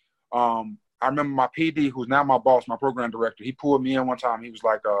 like, I remember my PD, who's now my boss, my program director, he pulled me in one time. He was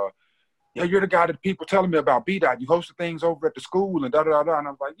like, yeah, you're the guy that people telling me about, B-Dot. You hosted things over at the school and da-da-da-da. And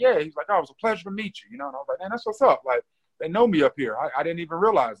I was like, yeah. He's like, oh, it was a pleasure to meet you, And I was like, man, that's what's up. Like, they know me up here. I didn't even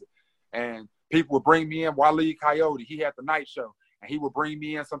realize it. And people would bring me in. Waleed Coyote, he had the night show. And he would bring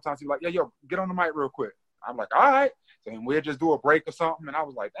me in. Sometimes he'd be like, yo, get on the mic real quick. I'm like, all right. So we'll just do a break or something. And I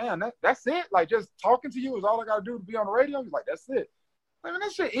was like, damn, that's it? Like, just talking to you is all I got to do to be on the radio? He's like, that's it. Like, man,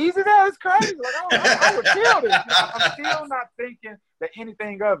 that shit easy there. It's crazy. Like, I would kill this. I'm still not thinking that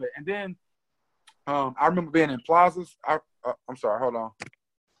anything of it. And then I remember being in Plazas. I'm sorry, hold on.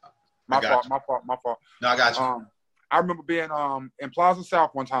 My fault. No, I got you. I remember being in Plaza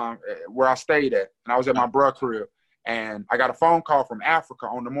South one time where I stayed at. And I was at my bruh's crib. And I got a phone call from Africa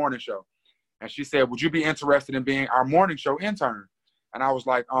on the morning show. And she said, would you be interested in being our morning show intern? And I was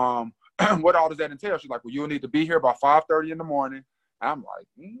like, what all does that entail? She's like, well, you'll need to be here by 5:30 in the morning. And I'm like,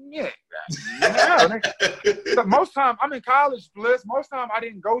 yeah. Most time, I'm in college, Bliss. Most time I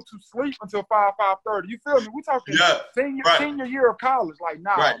didn't go to sleep until 5:30. You feel me? We talking senior year of college. Like,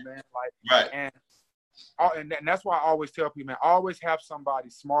 nah, man. Like, and that's why I always tell people, man, always have somebody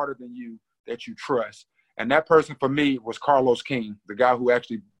smarter than you that you trust. And that person for me was Carlos King, the guy who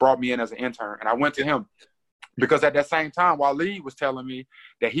actually brought me in as an intern. And I went to him because at that same time, Waleed was telling me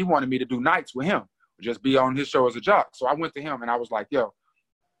that he wanted me to do nights with him, just be on his show as a jock. So I went to him and I was like, yo,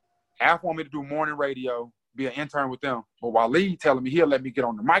 Af want me to do morning radio. be an intern with them. But Waleed telling me he'll let me get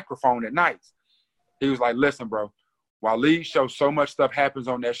on the microphone at nights. He was like, listen, bro, Waleed show so much stuff happens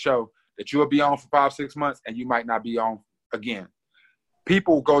on that show that you'll be on for 5-6 months and you might not be on again.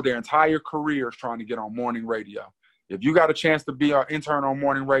 People go their entire careers trying to get on morning radio. If you got a chance to be an intern on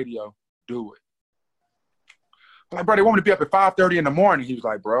morning radio, do it. I'm like, bro, they want me to be up at 5:30 in the morning. He was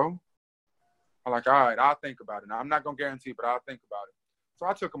like, bro. I'm like, all right, I'll think about it. Now, I'm not going to guarantee, but I'll think about it. So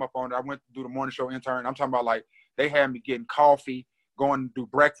I took him up on it. I went to do the morning show intern. I'm talking about, like, they had me getting coffee, going to do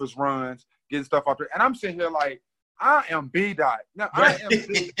breakfast runs, getting stuff up there. And I'm sitting here like, I am B-Dot. Now, I am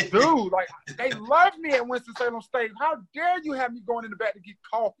this dude. Like, they love me at Winston-Salem State. How dare you have me going in the back to get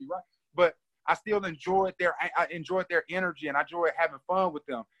coffee, right? But I still enjoyed I enjoyed their energy, and I enjoyed having fun with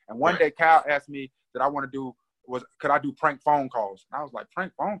them. And one day, Kyle asked me that I want to do could I do prank phone calls? And I was like,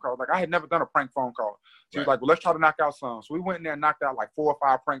 prank phone calls? Like, I had never done a prank phone call. So he was like, well, let's try to knock out some. So we went in there and knocked out like 4 or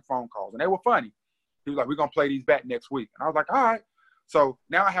 5 prank phone calls, and they were funny. He was like, we're going to play these back next week. And I was like, all right. So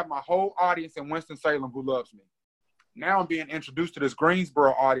now I have my whole audience in Winston-Salem who loves me. Now I'm being introduced to this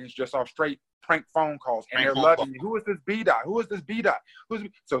Greensboro audience just off straight prank phone calls, and they're loving me. Who is this B-Dot? Who is this B-Dot?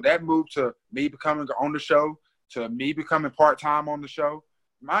 So that moved to me becoming on the show, to me becoming part-time on the show.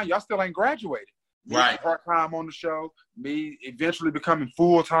 Mind, y'all still ain't graduated. Me part-time on the show, me eventually becoming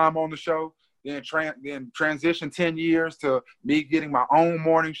full-time on the show, then transition 10 years to me getting my own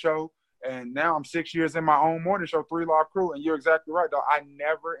morning show. And now I'm 6 years in my own morning show, 3 Law Crew. And you're exactly right, though. I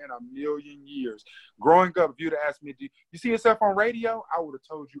never in a million years, growing up, if you'd have asked me, do you see yourself on radio? I would have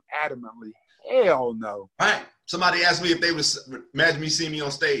told you adamantly, hell no. Right. Somebody asked me if they would imagine me seeing me on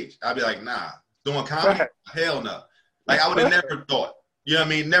stage. I'd be like, nah. Doing comedy? Right. Hell no. Like, I would have never thought. You know what I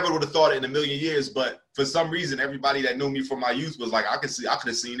mean? Never would have thought it in a million years. But for some reason, everybody that knew me from my youth was like, I could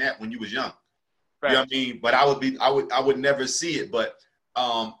have seen that when you was young. Right. You know what I mean? But I would never see it. But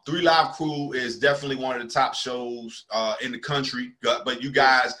 3 Live Crew is definitely one of the top shows in the country. But you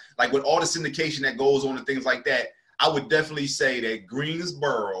guys, like with all the syndication that goes on and things like that, I would definitely say that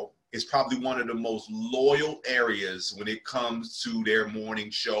Greensboro is probably one of the most loyal areas when it comes to their morning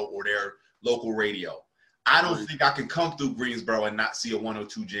show or their local radio. I don't think I can come through Greensboro and not see a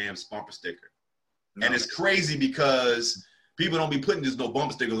 102 Jams bumper sticker. No. And it's crazy because people don't be putting just no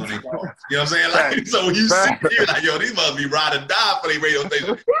bumper stickers on their car. You know what I'm saying? Like, so when you see it, you're like, yo, these must be ride or die for their radio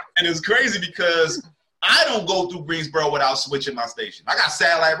station. And it's crazy because I don't go through Greensboro without switching my station. I got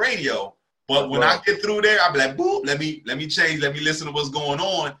satellite radio, but when I get through there, I'll be like, boop, let me change, let me listen to what's going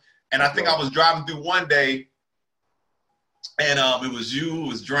on. And I think I was driving through one day, and it was you, it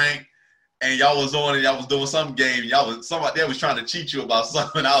was Drank, and y'all was on and y'all was doing some game. Somebody there was trying to cheat you about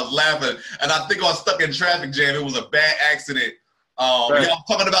something. I was laughing, and I think I was stuck in traffic jam. It was a bad accident. Y'all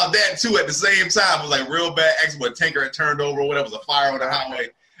talking about that too at the same time. It was like real bad accident. A tanker had turned over or whatever. It was a fire on the highway.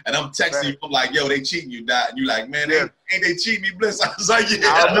 And I'm texting you. I'm like, yo, they cheating you, Dot. And you like, man, ain't they cheating me, Bliss? I was like, yeah.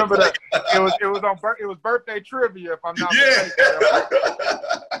 I remember that. It was birthday trivia, if I'm not mistaken.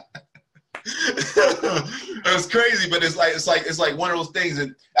 It was crazy, but it's like one of those things,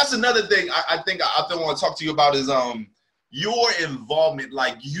 and that's another thing I think I want to talk to you about is your involvement,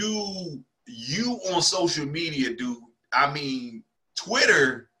 like you on social media, dude. I mean,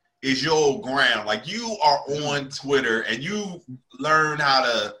 Twitter is your ground. Like, you are on Twitter and you learn how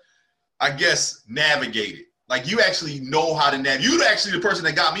to, I guess, navigate it. Like, you actually know how to navigate. You're actually the person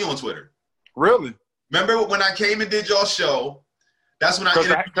that got me on Twitter. Really? Remember when I came and did your show? That's when I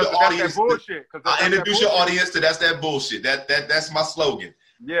introduced your audience. I introduced your audience to That's That Bullshit. That's my slogan.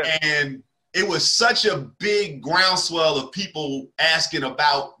 Yeah. And it was such a big groundswell of people asking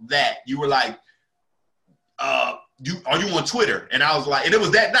about that. You were like, are you on Twitter? And I was like, and it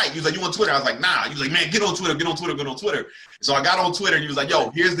was that night. You was like, you on Twitter? I was like, nah. You was like, man, get on Twitter. So I got on Twitter, and he was like, yo,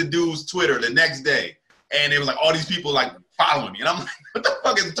 here's the dude's Twitter the next day. And it was like all these people like following me. And I'm like, what the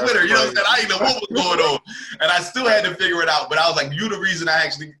fuck is Twitter? You know what I'm saying? I didn't know what was going on. And I still had to figure it out. But I was like, you the reason I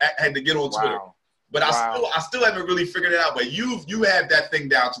actually had to get on Twitter. But I still haven't really figured it out. But you have that thing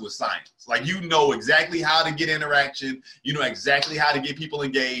down to a science. Like, you know exactly how to get interaction. You know exactly how to get people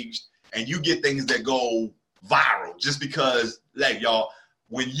engaged. And you get things that go viral just because, like, y'all,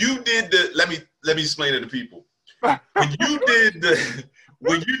 when you did let me explain it to people.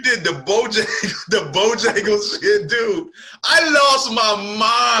 When you did the Bojangles shit, dude, I lost my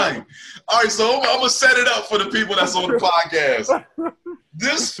mind. All right, so I'm gonna set it up for the people that's on the podcast.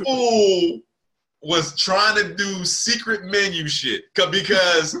 This fool was trying to do secret menu shit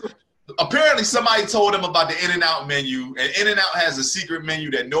because apparently somebody told him about the In-N-Out menu, and In-N-Out has a secret menu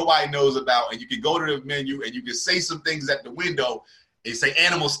that nobody knows about, and you can go to the menu and you can say some things at the window. They say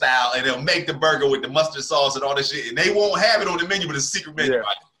animal style, and they'll make the burger with the mustard sauce and all that shit, and they won't have it on the menu, but it's a secret menu. Yeah.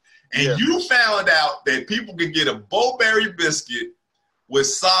 And you found out that people could get a Bo-Berry biscuit with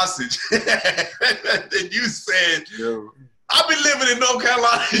sausage. And you said, I've been living in North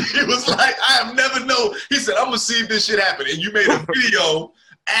Carolina. He was like, I have never known. He said, I'm going to see if this shit happen. And you made a video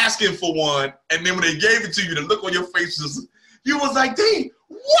asking for one. And then when they gave it to you, the look on your face was, you was like, dang,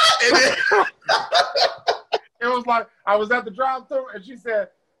 what? And then it was like, I was at the drive-thru and she said,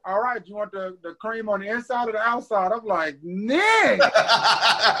 all right, you want the cream on the inside or the outside? I'm like, Nick, they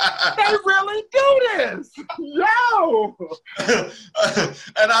really do this. Yo.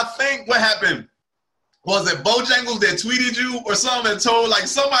 And I think what happened, was it Bojangles that tweeted you or something and told, like,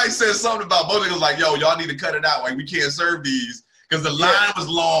 somebody said something about Bojangles, like, yo, y'all need to cut it out. Like, we can't serve these because the line was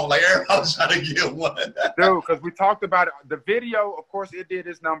long. Like, everybody was trying to get one. Dude, because we talked about it. The video, of course, it did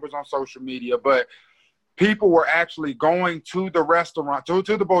its numbers on social media, but people were actually going to the restaurant, to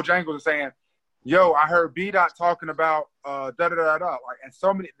the Bojangles and saying, yo, I heard B-Dot talking about da-da-da-da. Like, and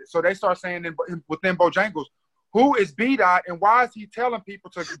so they start saying within Bojangles, who is B-Dot and why is he telling people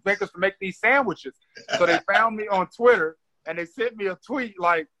to make us make these sandwiches? So they found me on Twitter and they sent me a tweet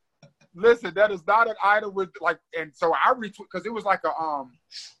like, listen, that is not an item with like, and so I retweet because it was like it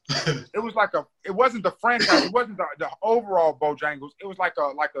wasn't the franchise, it wasn't the overall Bojangles. It was like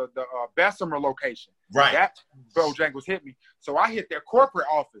the Bessemer location. Right. That Bojangles hit me. So I hit their corporate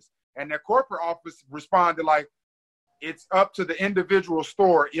office and their corporate office responded like, it's up to the individual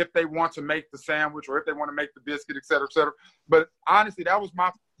store if they want to make the sandwich or if they want to make the biscuit, et cetera, et cetera. But honestly, that was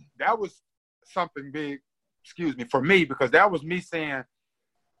something big, for me, because that was me saying,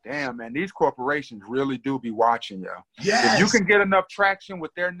 damn, man, these corporations really do be watching, yo. Yes. If you can get enough traction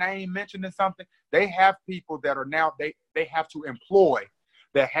with their name mentioned in something, they have people that are now, they have to employ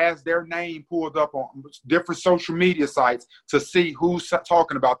that has their name pulled up on different social media sites to see who's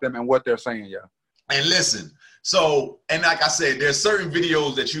talking about them and what they're saying, yo. And listen, so, and like I said, there's certain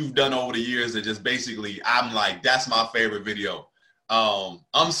videos that you've done over the years that just basically, I'm like, that's my favorite video.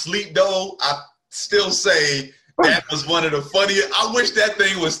 I'm Sleep Though. I still say that was one of the funniest. I wish that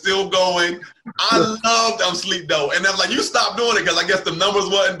thing was still going. I loved I'm Sleep Though. And I'm like, you stopped doing it because I guess the numbers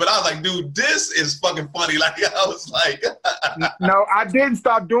wasn't. But I was like, dude, this is fucking funny. Like, I was like. No, I didn't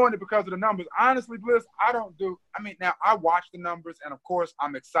stop doing it because of the numbers. Honestly, Bliss, now I watch the numbers. And of course,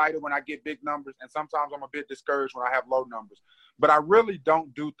 I'm excited when I get big numbers. And sometimes I'm a bit discouraged when I have low numbers. But I really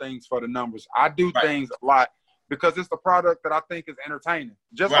don't do things for the numbers. I do things a lot because it's the product that I think is entertaining.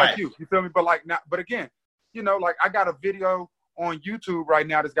 Just like you feel me? But again, you know, like I got a video on YouTube right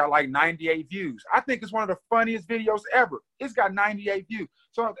now that's got like 98 views. I think it's one of the funniest videos ever. It's got 98 views.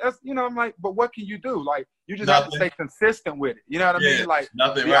 So that's, you know, I'm like, but what can you do? Like, you just have to stay consistent with it. You know what I mean? Like,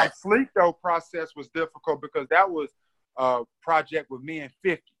 the Sleep Though process was difficult because that was a project with me and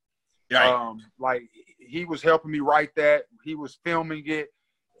 50. Right. Like, he was helping me write that. He was filming it.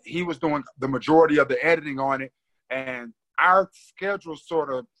 He was doing the majority of the editing on it. And our schedule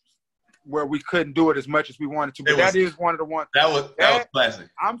sort of where we couldn't do it as much as we wanted to. But that is one of the ones. That was classic.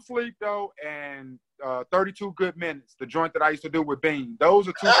 I'm Sleep Though and 32 Good Minutes, the joint that I used to do with Bean. Those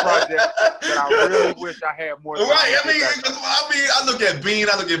are two projects that I really wish I had more time. Right. I look at Bean,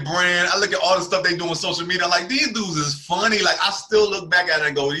 I look at Brand, I look at all the stuff they do on social media. Like, these dudes is funny. Like, I still look back at it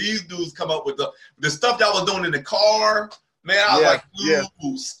and go, these dudes come up with the stuff that was doing in the car. Man, I was like,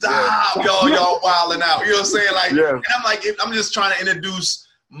 stop, y'all wilding out. You know what I'm saying? Like, and I'm like, I'm just trying to introduce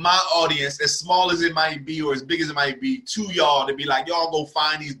my audience, as small as it might be or as big as it might be, to y'all to be like, y'all go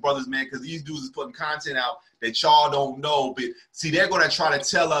find these brothers, man, because these dudes is putting content out that y'all don't know. But see, they're going to try to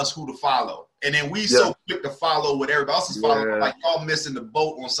tell us who to follow. And then we so quick to follow what everybody else is following. Like, y'all missing the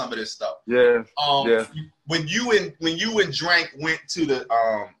boat on some of this stuff. When you and Drank went to the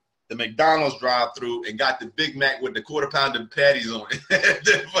McDonald's drive-thru and got the Big Mac with the quarter pounder patties on it.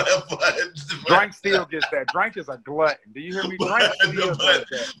 Drank still gets that. Drank is a glutton. Do you hear me? Drank still gets that.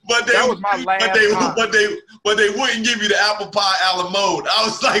 That was my last time. But they wouldn't give you the apple pie a la mode. I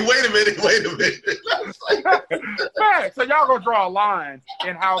was like, wait a minute. Man, so y'all gonna draw a line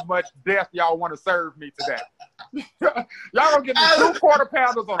in how much death y'all want to serve me today. Y'all gonna give me 2 quarter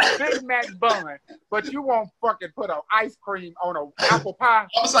pounders on a Big Mac bun, but you won't fucking put an ice cream on an apple pie.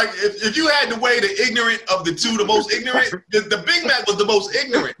 I was like, if you had to weigh the ignorant of the two, the most ignorant, the Big Mac was the most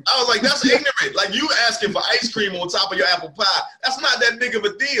ignorant. I was like, that's ignorant. Like, you asking for ice cream on top of your apple pie. That's not that big of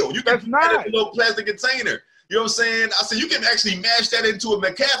a deal. You can put it in a little plastic container. You know what I'm saying? I said, you can actually mash that into a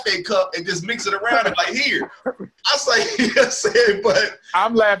McCafe cup and just mix it around and like, here. I was like, but.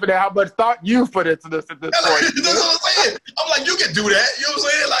 I'm laughing at how much thought you put into this at this point. That's what I'm saying. I'm like, you can do that. You know what I'm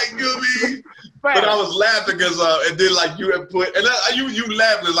saying? Like, you know what I mean? But I was laughing because, and then like you had put, and you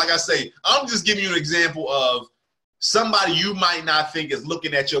laughing, like I say, I'm just giving you an example of somebody you might not think is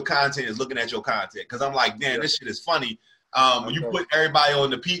looking at your content is looking at your content. Cause I'm like, damn, this shit is funny. When you put everybody on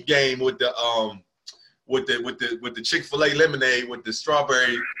the peep game with the Chick-fil-A lemonade with the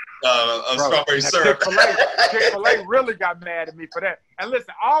strawberry strawberry syrup. Chick-fil-A really got mad at me for that. And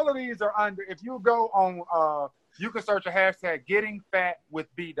listen, all of these are under, if you go on, you can search a hashtag getting fat with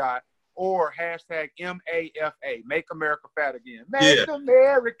B dot or hashtag MAFA, make America fat again. Make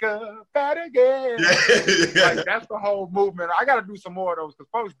America fat again. Like, that's the whole movement. I got to do some more of those because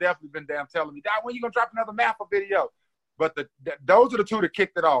folks definitely been damn telling me, Dad, when you going to drop another MAFA video? But those are the two that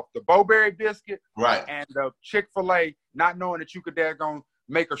kicked it off. The Bo-Berry biscuit and the Chick-fil-A, not knowing that you could daggone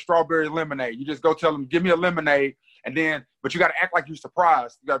make a strawberry lemonade. You just go tell them, give me a lemonade, and then, but you got to act like you're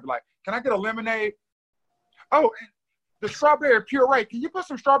surprised. You got to be like, can I get a lemonade? Oh, the strawberry puree. Can you put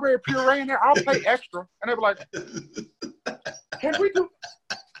some strawberry puree in there? I'll pay extra. And they be like, can we do?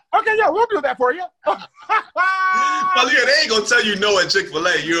 Okay, yeah, we'll do that for you. Well, yeah, they ain't gonna tell you no at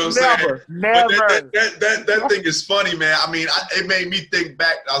Chick-fil-A. You know what I'm saying? Never. That thing is funny, man. I mean, it made me think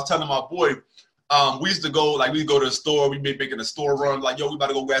back. I was telling my boy, we used to go, like, we'd go to the store. We'd be making a store run. Like, yo, we about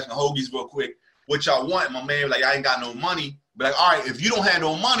to go grab some hoagies real quick. What y'all want? And my man was like, I ain't got no money. But like, all right, if you don't have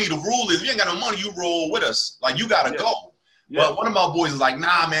no money, the rule is if you ain't got no money, you roll with us. Like, you gotta go. Yeah. But one of my boys was like,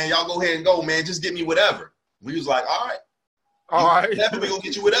 nah, man, y'all go ahead and go, man. Just get me whatever. We was like, all right. All right. Definitely gonna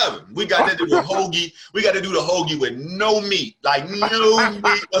get you whatever. We got to do the hoagie. We got to do the hoagie with no meat. Like, no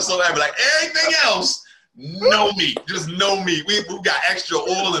meat whatsoever. Like, everything else, no meat. Just no meat. We got extra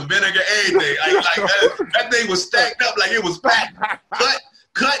oil and vinegar, everything. Like that thing was stacked up like it was packed.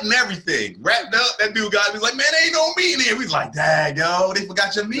 Cut and everything. Wrapped up. That dude got me like, man, there ain't no meat in here. We was like, dang, yo, they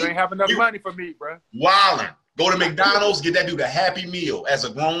forgot your meat. You ain't have enough money for meat, bro. Wildin'. Go to McDonald's, get that dude a Happy Meal as a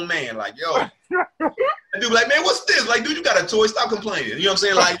grown man. Like, yo. That dude be like, man, what's this? Like, dude, you got a toy. Stop complaining. You know what I'm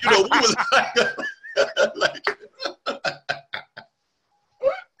saying? Like, you know, we was like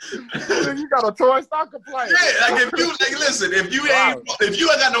you got a toy, stop complaining. Yeah, like if you listen, if you ain't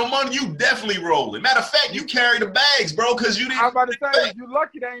got no money, you definitely rolling. Matter of fact, you carry the bags, bro, because you didn't. I was about to say, you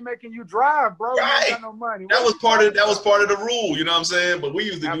lucky they ain't making you drive, bro. Right. You ain't got no money. That was part of the rule. You know what I'm saying? But we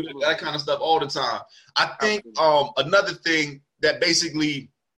used to do that kind of stuff all the time. I think another thing that basically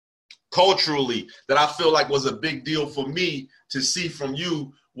culturally that I feel like was a big deal for me to see from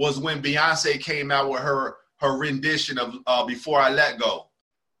you was when Beyonce came out with her rendition of Before I Let Go.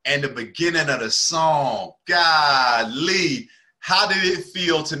 And the beginning of the song, golly, how did it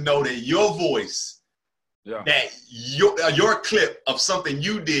feel to know that your voice, that your clip of something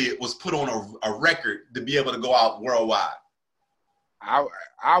you did was put on a record to be able to go out worldwide? I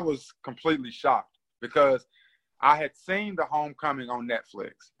was completely shocked because I had seen The Homecoming on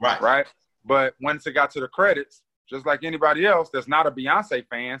Netflix. Right. But once it got to the credits, just like anybody else that's not a Beyonce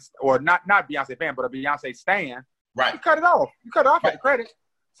fan, or not Beyonce fan, but a Beyonce stan, you cut it off. You cut it off at the credits.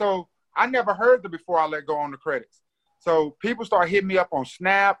 So I never heard the Before I Let Go on the credits. So people start hitting me up on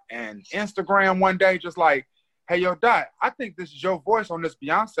Snap and Instagram one day, just like, hey, yo, Dot, I think this is your voice on this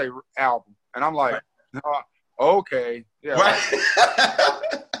Beyonce album. And I'm like, okay. Yeah.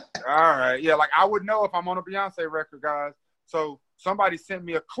 All right. Yeah, like I would know if I'm on a Beyonce record, guys. So somebody sent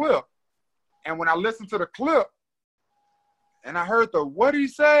me a clip. And when I listened to the clip and I heard the, what'd he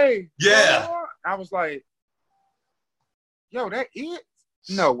say? Yeah. I was like, yo, that it?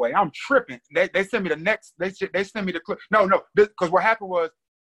 No way, I'm tripping. They sent me the next, they sent me the clip. No, because what happened was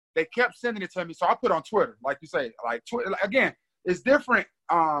they kept sending it to me. So I put on Twitter, like you say, like again, it's different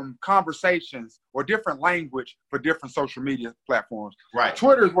conversations or different language for different social media platforms. Right.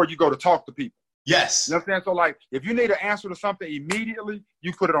 Twitter is where you go to talk to people. Yes. You know what I'm saying? So like, if you need an answer to something immediately,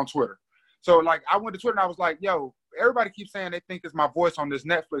 you put it on Twitter. So like, I went to Twitter and I was like, yo, everybody keeps saying they think it's my voice on this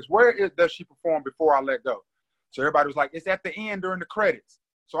Netflix. Where does she perform Before I Let Go? So everybody was like, it's at the end during the credits.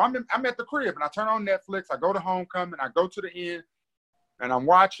 So I'm at the crib and I turn on Netflix. I go to Homecoming. I go to the end and I'm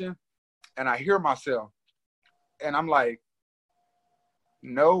watching and I hear myself. And I'm like,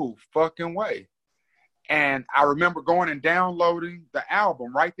 no fucking way. And I remember going and downloading the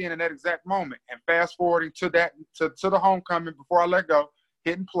album right then in that exact moment and fast forwarding to that, to the Homecoming Before I Let Go,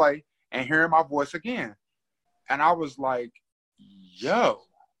 hitting play and hearing my voice again. And I was like, yo.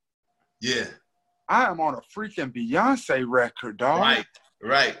 Yeah. I am on a freaking Beyonce record, dog.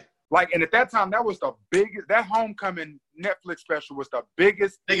 Right. Like, and at that time, that was the biggest, that Homecoming Netflix special was the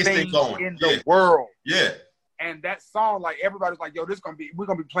biggest thing going in the world. Yeah. And that song, like, everybody's like, yo, we're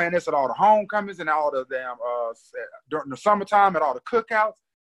going to be playing this at all the homecomings and all the damn, during the summertime at all the cookouts.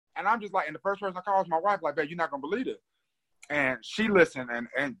 And I'm just like, and the first person I called was my wife, like, babe, you're not going to believe it. And she listened,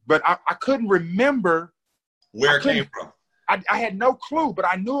 but I couldn't remember where it came from. I had no clue, but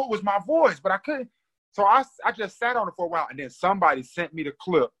I knew it was my voice, but I couldn't. So I just sat on it for a while, and then somebody sent me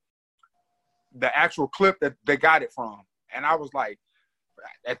the actual clip that they got it from. And I was like,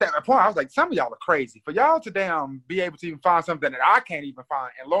 at that point, I was like, some of y'all are crazy. For y'all to be able to even find something that I can't even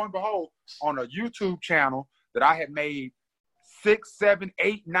find. And lo and behold, on a YouTube channel that I had made 6, 7,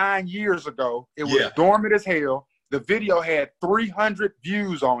 8, 9 years ago, it was dormant as hell. The video had 300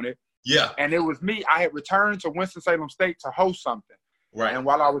 views on it. Yeah. And it was me. I had returned to Winston-Salem State to host something. Right. And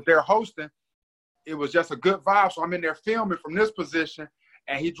while I was there hosting, it was just a good vibe. So I'm in there filming from this position,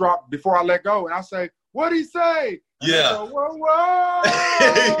 and he dropped before I let go. And I say, what'd he say? And yeah. Go, whoa, whoa.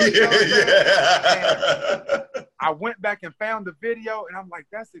 I went back and found the video, and I'm like,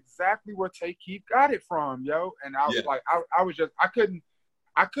 that's exactly where Tay Keith got it from, yo. And I was like, I couldn't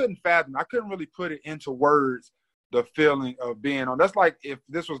fathom. I couldn't really put it into words, the feeling of being on. That's like if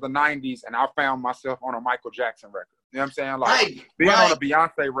this was the 90s and I found myself on a Michael Jackson record. You know what I'm saying? Like being on a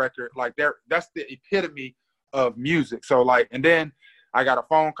Beyonce record, like that's the epitome of music. So like, and then I got a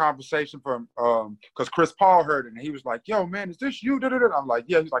phone conversation from because Chris Paul heard it, and he was like, "Yo, man, is this you?" I'm like,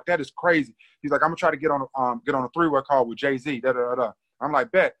 "Yeah." He's like, "That is crazy." He's like, "I'm gonna try to get on a three-way call with Jay-Z." I'm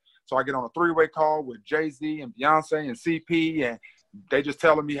like, "Bet." So I get on a three-way call with Jay-Z and Beyonce and CP, and they just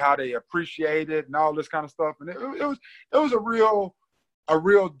telling me how they appreciate it and all this kind of stuff. And it was a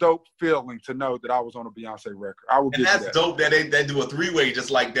real dope feeling to know that I was on a Beyonce record. I will give you that. And that's dope that they do a three-way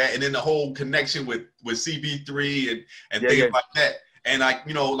just like that, and then the whole connection with CP3 and things like that. And like,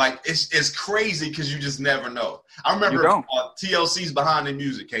 you know, like it's crazy because you just never know. I remember TLC's Behind the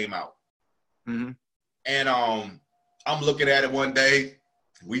Music came out. Mm-hmm. And I'm looking at it one day,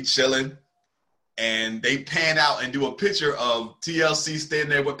 we chilling, and they pan out and do a picture of TLC standing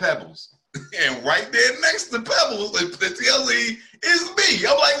there with Pebbles. And right there next to Pebbles, the TLC is me.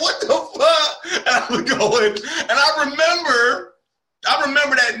 I'm like, what the fuck? And I'm going, and I remember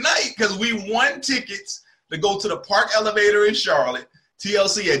that night because we won tickets to go to the Park Elevator in Charlotte.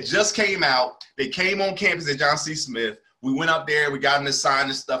 TLC had just came out. They came on campus at John C. Smith. We went up there. We got them to sign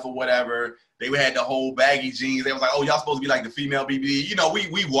and stuff or whatever. They had the whole baggy jeans. They was like, oh, y'all supposed to be like the female BB. You know, we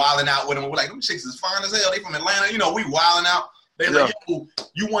wilding out with them. We're like, them chicks is fine as hell. They from Atlanta. You know, we wilding out. They like, yo,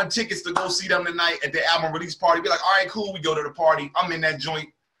 you want tickets to go see them tonight at the album release party. Be like, all right, cool. We go to the party. I'm in that joint.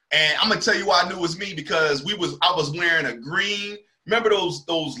 And I'm going to tell you why I knew it was me because I was wearing a green. Remember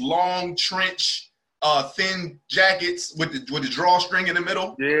those long trench thin jackets with the drawstring in the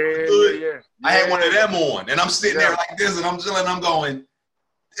middle? Yeah. I had one of them on, and I'm sitting there like this, and I'm chilling. I'm going,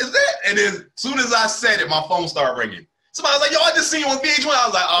 is that? And then as soon as I said it, my phone started ringing. Somebody was like, yo, I just seen you on VH1. I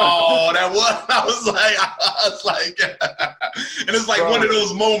was like, oh, that was. I was like, and it's like one of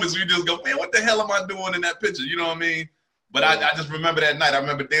those moments where you just go, man, what the hell am I doing in that picture? You know what I mean? But I just remember that night. I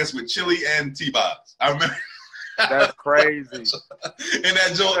remember dancing with Chili and T-Boz. I remember. That's crazy. And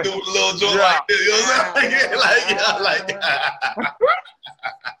that joint, doing a little joint like this. You know what I'm saying?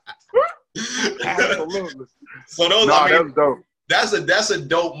 Absolutely. So those, that's dope. That's a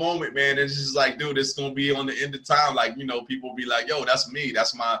dope moment, man. It's just like, dude, it's gonna be on the end of time. Like, you know, people be like, yo, that's me.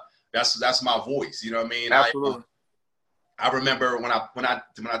 That's my voice. You know what I mean? Absolutely. I remember when I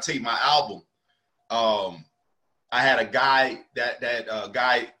taped my album, I had a guy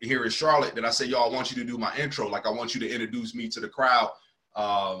guy here in Charlotte that I said, yo, I want you to do my intro. Like, I want you to introduce me to the crowd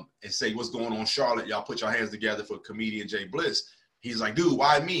and say, what's going on, Charlotte? Y'all put your hands together for comedian Jay Bliss. He's like, dude,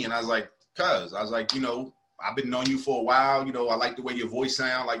 why me? And I was like, cuz. I was like, you know, I've been knowing you for a while. You know, I like the way your voice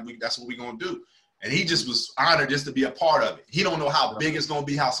sound. Like, that's what we're going to do. And he just was honored just to be a part of it. He don't know how big it's going to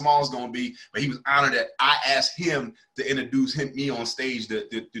be, how small it's going to be, but he was honored that I asked him to introduce me on stage to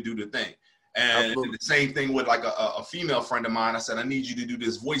do the thing. And the same thing with like a female friend of mine. I said, I need you to do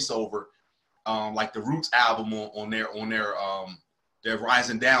this voiceover, like the Roots album on their Rise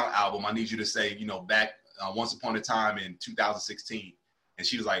and Down album. I need you to say, you know, back once upon a time in 2016. And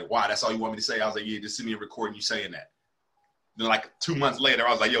she was like, wow, that's all you want me to say? I was like, yeah, just send me a recording you saying that. Then like 2 months later,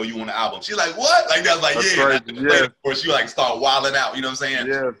 I was like, yo, you want an album? She's like, what? Like, that was like, yeah. Or she like start wilding out, you know what I'm saying?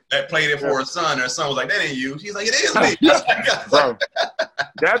 Yeah. That played it for her son. Her son was like, that ain't you. She's like, it is me. Bro,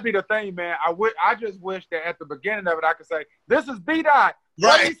 that'd be the thing, man. I just wish that at the beginning of it, I could say, this is B-Dot.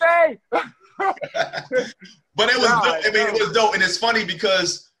 What'd he say? But it was dope. I mean, it was dope. And it's funny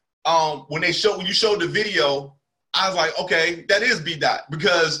because when you showed the video, I was like, okay, that is B-Dot.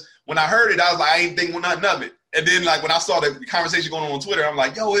 Because when I heard it, I was like, I ain't thinking nothing of it. And then like when I saw the conversation going on Twitter, I'm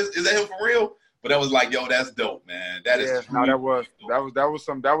like, yo, is that him for real? But I was like, yo, that's dope, man. That was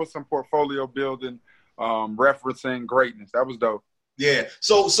some portfolio building, referencing greatness. That was dope. Yeah.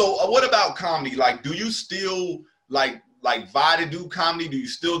 So what about comedy? Like, do you still like vie to do comedy? Do you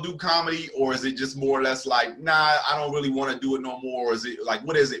still do comedy, or is it just more or less like, nah, I don't really want to do it no more? Or is it like,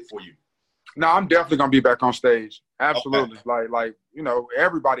 what is it for you? No, I'm definitely gonna be back on stage. Absolutely. Okay. Like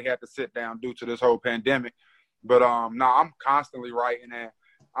everybody had to sit down due to this whole pandemic. But no, I'm constantly writing, and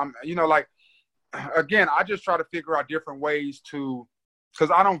I'm like again, I just try to figure out different ways to,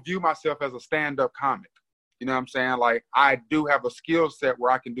 because I don't view myself as a stand-up comic. You know what I'm saying? Like, I do have a skill set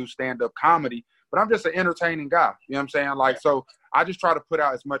where I can do stand-up comedy, but I'm just an entertaining guy. You know what I'm saying? Like, so I just try to put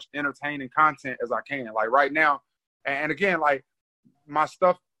out as much entertaining content as I can. Like right now, and again, like my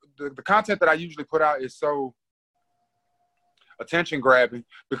stuff, the content that I usually put out is so attention grabbing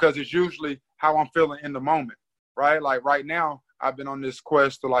because it's usually how I'm feeling in the moment, right? Like right now, I've been on this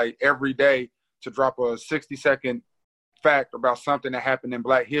quest to like every day to drop a 60-second fact about something that happened in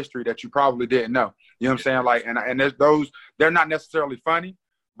Black history that you probably didn't know. You know what I'm saying? Like, and there's those, they're not necessarily funny,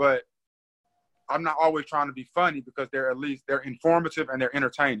 but I'm not always trying to be funny because they're informative and they're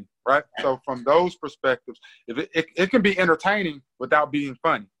entertaining, right? So from those perspectives, if it can be entertaining without being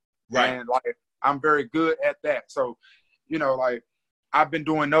funny. Right. And like, I'm very good at that. So, like I've been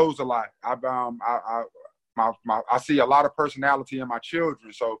doing those a lot. I see a lot of personality in my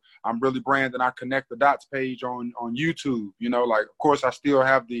children, so I'm really branding our Connect the Dots page on YouTube. Like of course I still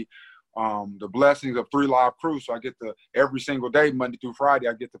have the blessings of 3 Live Crew, so I get to every single day, Monday through Friday,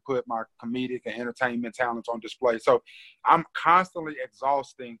 I get to put my comedic and entertainment talents on display. So I'm constantly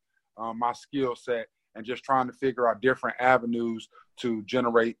exhausting my skill set and just trying to figure out different avenues to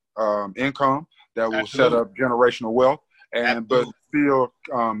generate income that will set up generational wealth, but still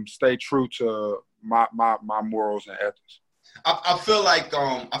stay true to my morals and ethics. I feel like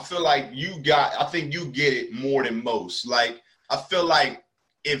I think you get it more than most. Like I feel like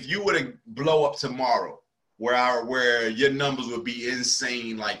if you were to blow up tomorrow, where your numbers would be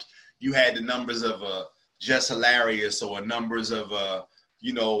insane, like you had the numbers of Just Hilarious or numbers of a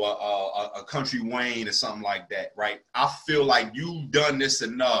Country Wayne or something like that, right? I feel like you've done this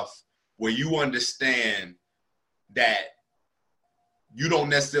enough where you understand that you don't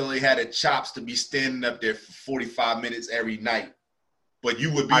necessarily have the chops to be standing up there for 45 minutes every night, but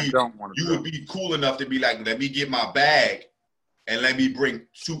you would be cool enough to be like, let me get my bag and let me bring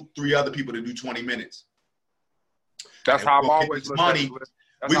 2-3 other people to do 20 minutes. That's how I've always looked at it.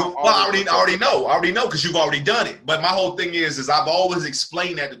 I already know because you've already done it. But my whole thing is I've always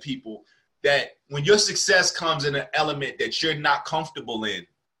explained that to people that when your success comes in an element that you're not comfortable in,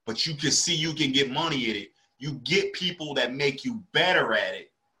 but you can see you can get money in it, you get people that make you better at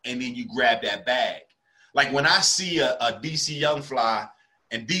it, and then you grab that bag. Like when I see a DC Young Fly,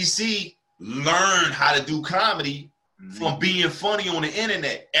 and DC learned how to do comedy from being funny on the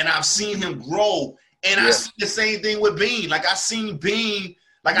internet, and I've seen him grow. And I see the same thing with Bean. Like I seen Bean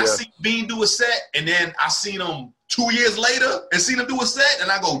do a set, and then I seen him 2 years later and seen him do a set, and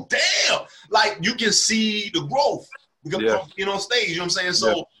I go, damn! Like you can see the growth from being on stage. You know what I'm saying?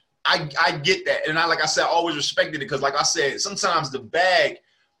 So. I get that, and like I said, I always respected it because, like I said, sometimes the bag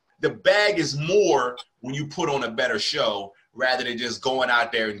is more when you put on a better show rather than just going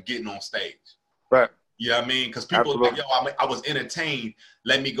out there and getting on stage. Right. You know what I mean? Because people are like, yo, I was entertained.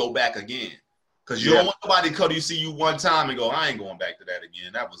 Let me go back again. Because you don't want nobody to come to see you one time and go, I ain't going back to that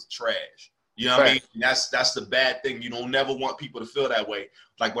again. That was trash. You know what I mean? That's the bad thing. You don't never want people to feel that way.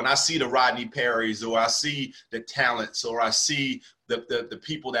 Like when I see the Rodney Perrys, or I see the talents, or I see the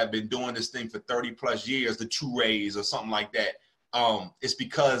people that have been doing this thing for 30 plus years, the Touré's or something like that, it's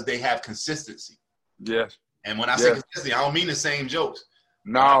because they have consistency. Yes. And when I say consistency, I don't mean the same jokes.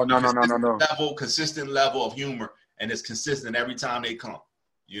 No. Consistent level of humor, and it's consistent every time they come.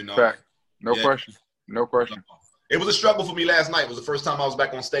 Fact. No question. It was a struggle for me last night. It was the first time I was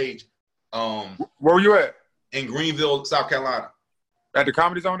back on stage. Where were you at? In Greenville, South Carolina. At the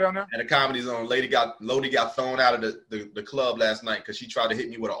Comedy Zone down there? At the Comedy Zone. Lodi got thrown out of the club last night because she tried to hit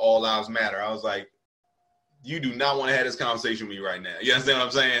me with an All Lives Matter. I was like, you do not want to have this conversation with me right now. You understand what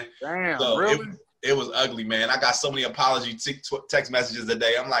I'm saying? Damn, so really? It was ugly, man. I got so many apology text messages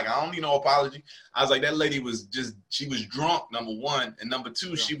today. I'm like, I don't need no apology. I was like, that lady she was drunk, number one. And number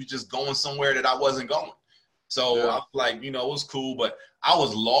two, she was just going somewhere that I wasn't going. So I was like, it was cool, but I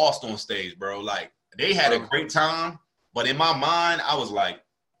was lost on stage, bro. Like, they had a great time, but in my mind, I was like,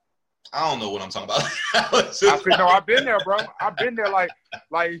 I don't know what I'm talking about. I've been there, bro. I've been there, like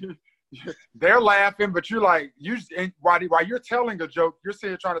they're laughing, but you're like, while you're telling a joke, you're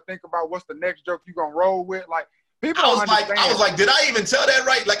sitting trying to think about what's the next joke you're gonna roll with. Like, people don't understand. I was like, did I even tell that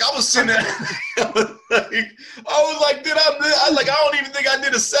right? Like, I was sitting there. I was like, I don't even think I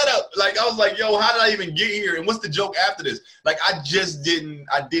did a setup. Like, I was like, yo, how did I even get here? And what's the joke after this? Like, I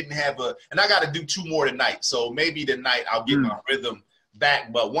didn't have and I got to do 2 more tonight. So maybe tonight I'll get my rhythm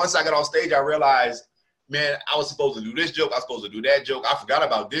back. But once I got on stage, I realized, man, I was supposed to do this joke. I was supposed to do that joke. I forgot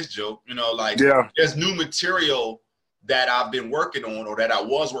about this joke. You know, like there's new material that I've been working on or that I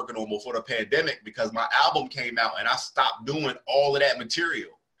was working on before the pandemic because my album came out and I stopped doing all of that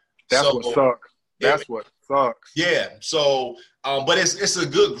material. That's what sucks. That's what sucks. Yeah. So, but it's a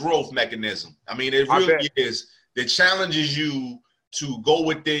good growth mechanism. I mean, it really is. It challenges you to go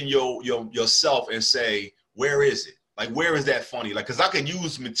within yourself and say, where is it? Like, where is that funny? Like, because I can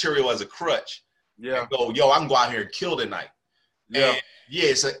use material as a crutch. Yeah. And go, yo, I can go out here and kill tonight. Yeah. And yeah,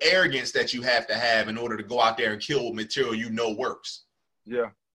 it's an arrogance that you have to have in order to go out there and kill material you know works. Yeah.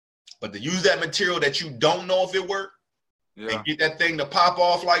 But to use that material that you don't know if it worked and get that thing to pop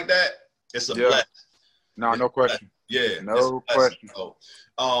off like that, it's a blessing. No question. Yeah. No question. So,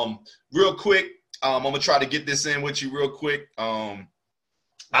 real quick, I'm gonna try to get this in with you real quick. I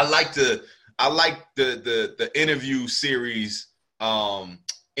like the interview series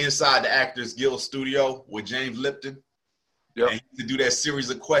inside the Actors Guild studio with James Lipton. Yeah. And he to do that series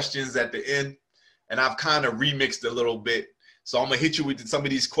of questions at the end. And I've kind of remixed a little bit. So I'm gonna hit you with some of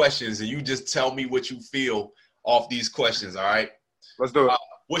these questions and you just tell me what you feel off these questions, all right? Let's do it.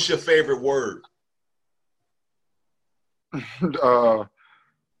 What's your favorite word?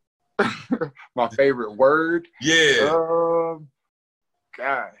 My favorite word? Yeah.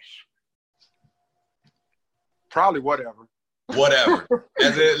 Gosh. Probably whatever. Whatever.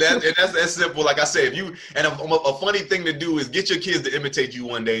 That's simple. Like I said, a funny thing to do is get your kids to imitate you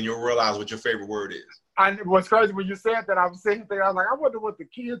one day and you'll realize what your favorite word is. What's crazy when you said that, I was sitting there, I was like, I wonder what the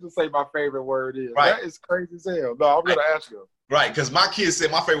kids would say my favorite word is. Right. That is crazy as hell. No, I'm going to ask you. Right, because my kids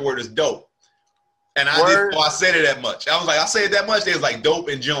said my favorite word is dope. And I didn't know I said it that much. I was like, I say it that much. They was like dope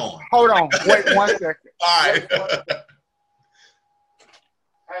and John. Hold on. Wait 1 second. All right.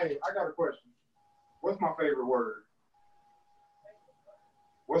 Hey, I got a question. What's my favorite word?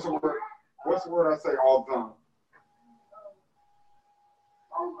 What's the word? What's the word I say all the time?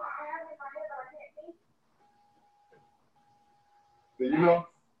 Do you know?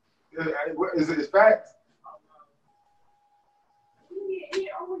 Is it facts?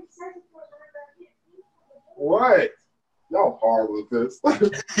 What? Y'all horrible with this.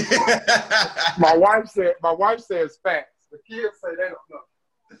 My wife says facts. The kids say they don't know.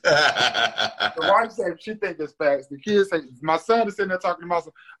 The wife said she thinks it's facts. The kids say, my son is sitting there talking to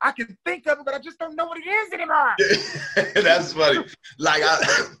myself. I can think of it, but I just don't know what it is anymore. That's funny. Like,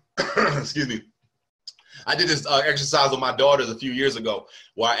 excuse me. I did this exercise with my daughters a few years ago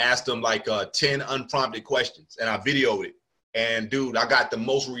where I asked them like 10 unprompted questions and I videoed it. And dude, I got the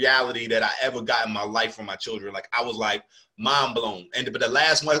most reality that I ever got in my life from my children. Like I was like mind blown. But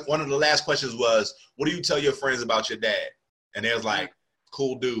one of the last questions was, what do you tell your friends about your dad? And they was like,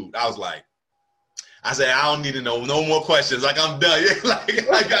 cool dude. I said, I don't need to know no more questions. Like I'm done. like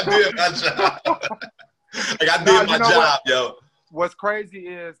I did my job. Like I did my job, yo. What's crazy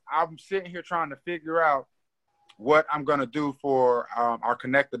is I'm sitting here trying to figure out what I'm going to do for our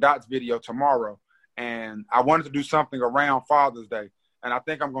Connect the Dots video tomorrow. And I wanted to do something around Father's Day. And I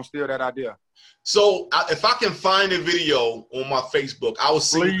think I'm going to steal that idea. So if I can find a video on my Facebook, I will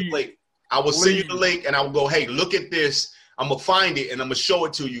send you the link. I will send you the link and I will go, hey, look at this. I'm going to find it and I'm going to show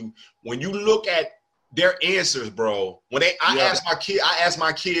it to you. When you look at their answers, bro, when I asked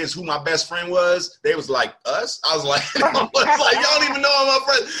my kids who my best friend was, they was like, us? I was like, y'all don't even know I'm my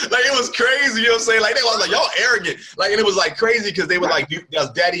friend. Like, it was crazy, you know what I'm saying? Like, they was like, y'all arrogant. Like, and it was like crazy because they were like,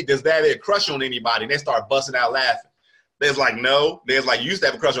 does daddy a crush on anybody? And they started busting out laughing. They was like, no. They was like, you used to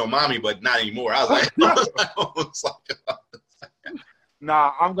have a crush on mommy, but not anymore. I was like,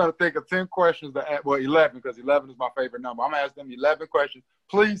 nah, I'm going to think of 10 questions to add. Well, 11, because 11 is my favorite number. I'm going to ask them 11 questions.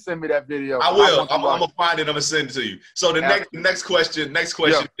 Please send me that video. I will. I'm going to find it. I'm going to send it to you. So the next question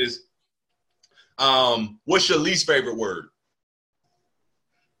is, what's your least favorite word?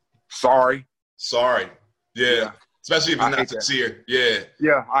 Sorry. Sorry. Yeah. Especially if it's not sincere. Yeah.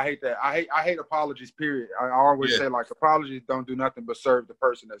 Yeah, I hate that. I hate apologies, period. I always say, like, apologies don't do nothing but serve the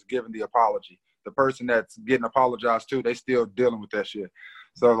person that's giving the apology. The person that's getting apologized to, they still dealing with that shit.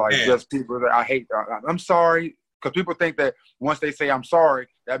 So, like, just people that I hate. I'm sorry. Because people think that once they say I'm sorry,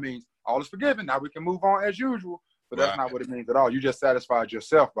 that means all is forgiven. Now we can move on as usual. But that's not what it means at all. You just satisfied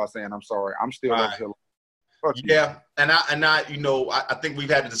yourself by saying I'm sorry. I'm still over here. Yeah. And I you know, I think we've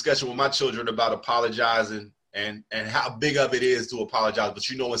had a discussion with my children about apologizing and how big of it is to apologize. But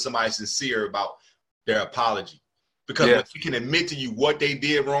you know when somebody's sincere about their apology. Because when you can admit to you what they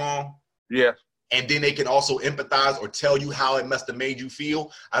did wrong. Yeah. and then they can also empathize or tell you how it must have made you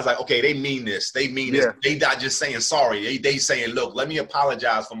feel. I was like, okay, they mean this. They mean this. They not just saying sorry. They saying, look, let me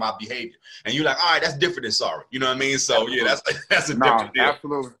apologize for my behavior. And you're like, all right, that's different than sorry. You know what I mean? So absolutely. Yeah, that's a different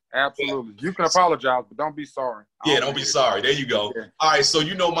deal. Absolutely. You can apologize, but don't be sorry. Don't be sorry. There you go. Yeah. All right, so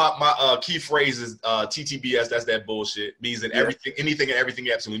you know my key phrase is TTBS. That's that bullshit. Means that anything and everything,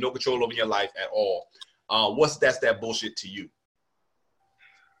 absolutely no control over your life at all. What's that bullshit to you?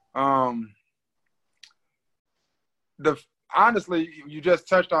 Honestly, you just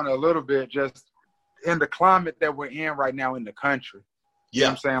touched on it a little bit. Just in the climate that we're in right now in the country. You know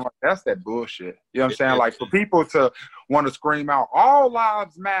what I'm saying? Like, that's that bullshit. You know what I'm saying? Like, for people to want to scream out, all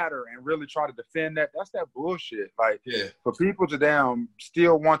lives matter, and really try to defend that, that's that bullshit. Like, for people to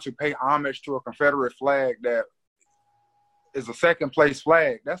still want to pay homage to a Confederate flag that is a second place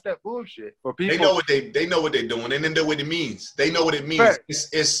flag, that's that bullshit. For people, they know what they're doing, and they know what it means. They know what it means. Right.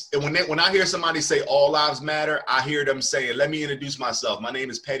 It's when I hear somebody say all lives matter, I hear them saying, let me introduce myself. My name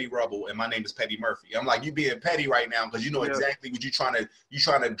is Petty Rebel, and my name is Petty Murphy. I'm like, you being petty right now because you know exactly what you're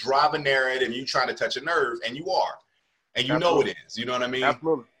trying to drive a narrative, and you trying to touch a nerve, and you are, and you know it is. You know what I mean?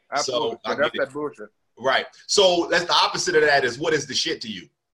 Absolutely. So that's that bullshit. Right. So that's the opposite of that. Is what is the shit to you?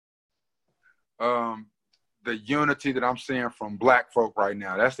 The unity that I'm seeing from Black folk right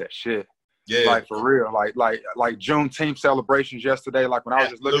now, that's that shit. Yeah. Like, for real. Like Juneteenth celebrations yesterday, like when I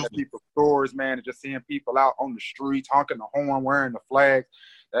was just looking at people's stories, man, and just seeing people out on the streets honking the horn, wearing the flags,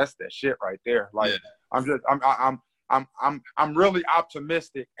 that's that shit right there. Like, I'm really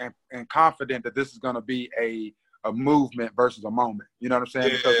optimistic and confident that this is gonna be a movement versus a moment. You know what I'm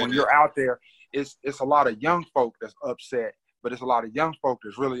saying? Because when you're out there, it's a lot of young folk that's upset, but it's a lot of young folk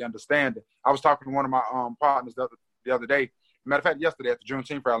that's really understanding. I was talking to one of my partners the other day, matter of fact, yesterday at the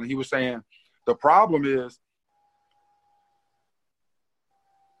Juneteenth rally, and he was saying the problem is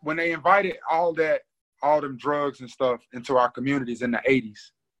when they invited all them drugs and stuff into our communities in the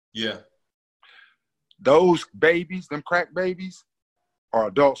 80s. Yeah. Those babies, them crack babies, are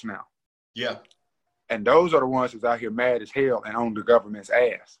adults now. Yeah. And those are the ones that's out here mad as hell and on the government's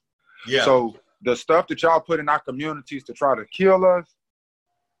ass. Yeah. So the stuff that y'all put in our communities to try to kill us,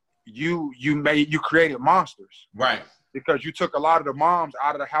 you created monsters. Right. Because you took a lot of the moms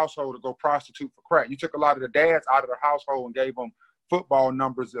out of the household to go prostitute for crack. You took a lot of the dads out of the household and gave them football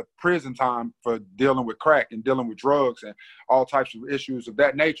numbers of prison time for dealing with crack and dealing with drugs and all types of issues of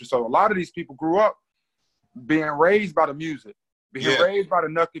that nature. So a lot of these people grew up being raised by the music, being raised by the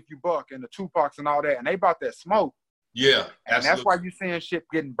Nuck If You Buck and the Tupacs and all that, and they bought that smoke. Yeah, absolutely. And that's why you're seeing shit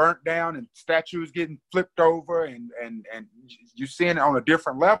getting burnt down and statues getting flipped over, and you're seeing it on a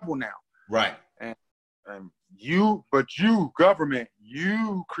different level now. Right. And you, government,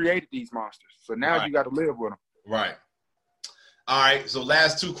 you created these monsters. So now you got to live with them. Right. All right. So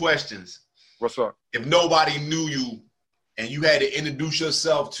last two questions. What's up? If nobody knew you and you had to introduce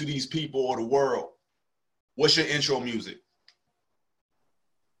yourself to these people or the world, what's your intro music?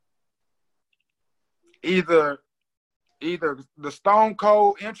 Either the Stone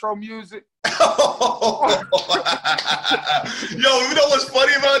Cold intro music. Yo, you know what's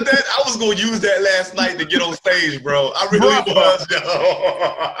funny about that? I was gonna use that last night to get on stage, bro. I really was, yo.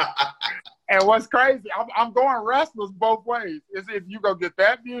 And what's crazy, I'm going restless both ways. Is if you go get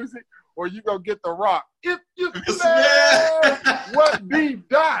that music or you go get the rock. If you what B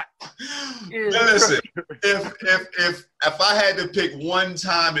dot is. Now listen, if I had to pick one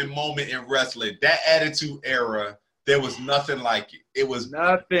time and moment in wrestling, that Attitude Era, there was nothing like it. It was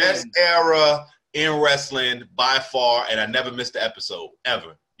nothing. The best era in wrestling by far, and I never missed an episode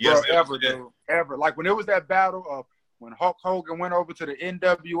ever. Yes, bro, ever. Like when it was that battle of when Hulk Hogan went over to the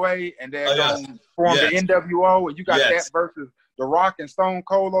NWA and then formed the NWO, and you got that versus The Rock and Stone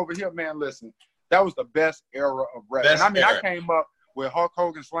Cold over here. Man, listen, that was the best era of wrestling. I came up with Hulk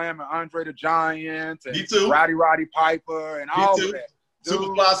Hogan slamming Andre the Giant and Roddy Piper and all of that.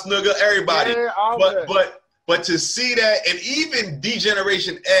 Superfly Snooker, everybody. Yeah, all of that. But to see that, and even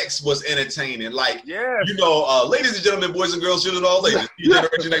D-Generation X was entertaining. Like, you know, ladies and gentlemen, boys and girls, children, all ladies,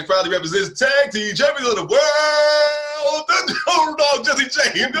 D-Generation X proudly represents tag team champions of the world, the Road Dogg Jesse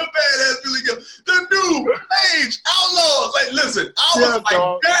James, the Badass Billy Gunn, the New Age Outlaws. Like, listen, I was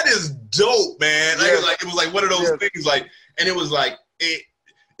like, that is dope, man. Like, it was like one of those things, like, and it was like,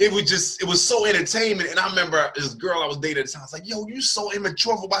 it was so entertainment. And I remember this girl I was dating at the time, I was like, yo, you so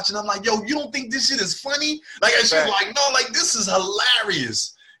immature for watching. I'm like, yo, you don't think this shit is funny? Like, and she was like, no, like, this is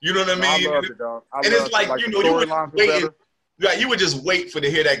hilarious. You know what I mean? I love it, dog. And it's like, you know, you would just wait for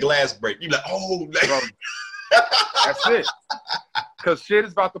to hear that glass break. You're like, oh. That's it. Because shit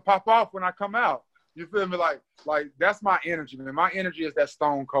is about to pop off when I come out. You feel me? Like that's my energy, man. My energy is that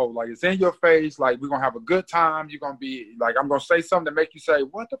stone cold. Like it's in your face. Like we're gonna have a good time. You're gonna be like, I'm gonna say something to make you say,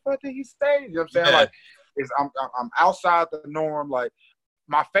 "What the fuck did he say?" You know what I'm saying? Yeah. Like, I'm outside the norm. Like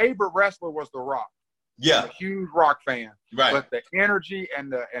my favorite wrestler was The Rock. Yeah. I'm a huge Rock fan. Right. But the energy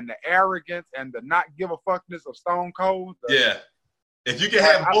and the arrogance and the not give a fuckness of Stone Cold. Yeah. If you can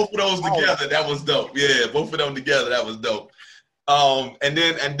have both of those together, that was dope. Yeah, both of them together, that was dope. And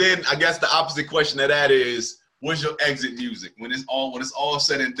then I guess the opposite question to that is, what's your exit music when it's all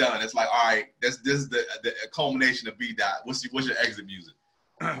said and done? It's like, all right, this is the culmination of B-Dot. What's your exit music?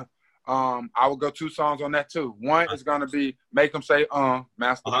 I will go 2 songs on that too. One is gonna be "Make 'Em Say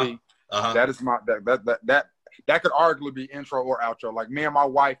Master P." That is my that could arguably be intro or outro. Like me and my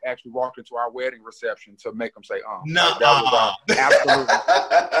wife actually walked into our wedding reception to "Make 'Em Say No, like, that was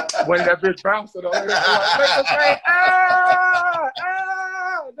absolutely. When that bitch bounced it, like, "Make 'em say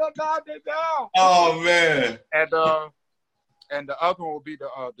knock it down." Oh man. And the other one will be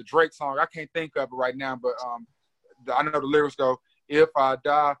the Drake song. I can't think of it right now, but I know the lyrics go, "If I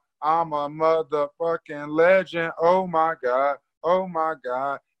die, I'm a motherfucking legend. Oh my God. Oh my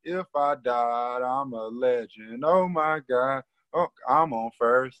God. If I died, I'm a legend. Oh my God. Oh, I'm on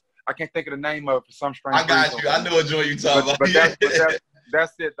first." I can't think of the name of it for some strange reason. I got you. I know what joint you talking about. But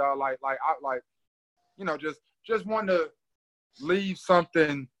that's it, though. Like you know, just want to leave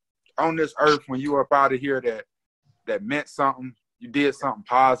something on this earth when you up out of here that meant something. You did something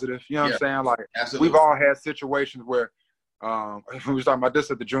positive. You know what I'm saying? Like, absolutely. We've all had situations where we was talking about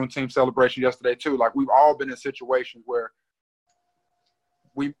this at the Juneteenth celebration yesterday too. Like, we've all been in situations where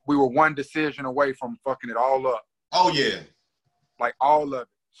we were one decision away from fucking it all up. Oh yeah. Like all of it.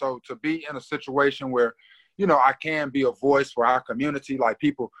 So to be in a situation where, you know, I can be a voice for our community, like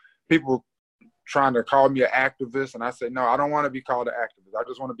people trying to call me an activist, and I say, no, I don't want to be called an activist. I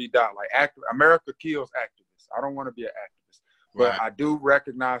just want to be Dot. Like, America kills activists. I don't want to be an activist. But I do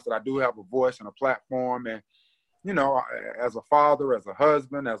recognize that I do have a voice and a platform, and, you know, as a father, as a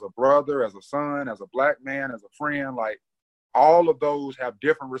husband, as a brother, as a son, as a black man, as a friend, like, all of those have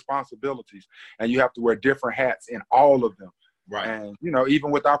different responsibilities, and you have to wear different hats in all of them. Right. And, you know,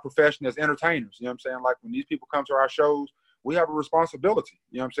 even with our profession as entertainers, you know what I'm saying? Like, when these people come to our shows, we have a responsibility,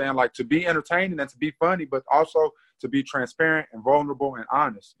 you know what I'm saying? Like, to be entertaining and to be funny, but also to be transparent and vulnerable and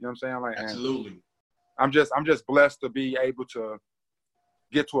honest, you know what I'm saying? Like, absolutely. I'm just blessed to be able to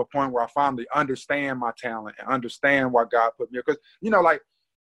get to a point where I finally understand my talent and understand why God put me here. Because, you know, like,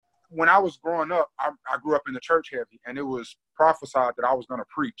 when I was growing up, I grew up in the church heavy, and it was prophesied that I was going to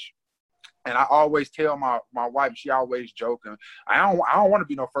preach. And I always tell my wife, she always joking, I don't want to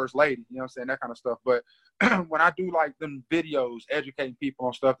be no first lady, you know what I'm saying, that kind of stuff. But when I do like them videos educating people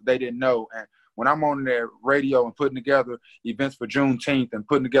on stuff that they didn't know, and when I'm on their radio and putting together events for Juneteenth and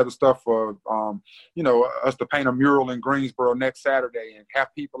putting together stuff for, you know, us to paint a mural in Greensboro next Saturday and have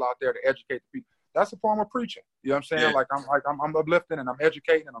people out there to educate the people, that's a form of preaching. You know what I'm saying? Yeah. I'm uplifting and I'm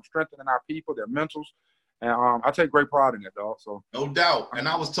educating and I'm strengthening our people, their mentals. And I take great pride in it, dog. So no doubt. And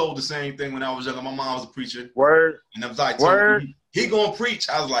I was told the same thing when I was younger. My mom was a preacher. Word. And I was like, he gonna preach.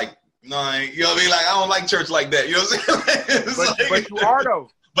 I was like, no, you know what I mean? Like, I don't like church like that. You know what I'm saying? But you are though.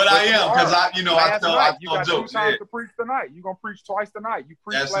 But I am, because I you got jokes. 2 times to preach tonight. You're gonna preach twice tonight. You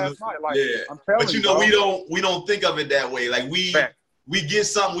preached last night. Like, I'm telling but you know, we don't think of it that way. Like, we get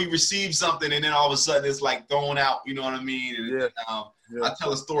something, we receive something, and then all of a sudden it's like thrown out. You know what I mean? And, I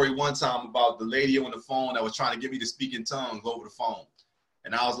tell a story one time about the lady on the phone that was trying to get me to speak in tongues over the phone.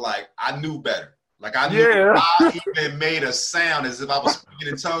 And I was like, I knew better. Like, I knew I even made a sound as if I was speaking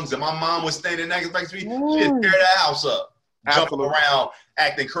in tongues. And my mom was standing next to me. She'd tear that house up, jumping around,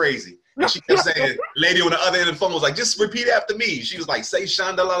 acting crazy. And she kept saying, lady on the other end of the phone was like, just repeat after me. She was like, say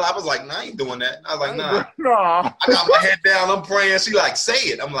Shandala. I was like, nah, I ain't doing that. I was like, nah. I got my head down. I'm praying. She like,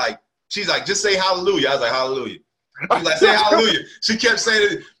 say it. I'm like, she's like, just say hallelujah. I was like, hallelujah. I was like, say hallelujah. She kept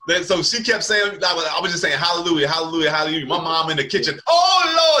saying that. So she kept saying, I was just saying hallelujah, hallelujah, hallelujah. My mom in the kitchen,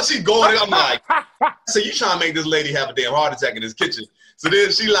 oh Lord, she going. I'm like, so you trying to make this lady have a damn heart attack in this kitchen. So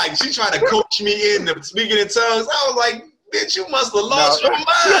then she trying to coach me into speaking in tongues. I was like, bitch, you must have lost your mind.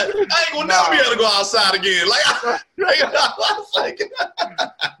 I ain't gonna never be able to go outside again. Like, I was like,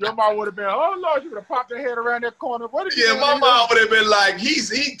 your mom would have been, oh Lord, you would have popped her head around that corner. What did you my mom would have been like,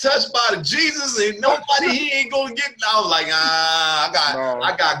 he touched by the Jesus and nobody, he ain't gonna get. I was like,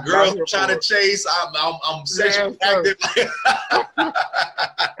 I got girls trying to chase. I'm sexually active.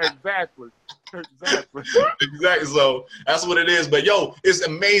 Exactly. Exactly. So that's what it is. But yo, it's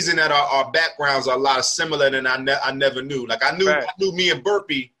amazing that our backgrounds are a lot similar than I never knew. Like, I knew me and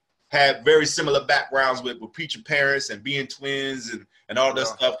Burpee had very similar backgrounds with preacher parents and being twins and and all this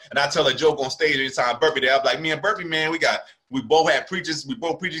stuff. And I tell a joke on stage every time Burpee there. I'm like, me and Burpee, man, we both had preachers, we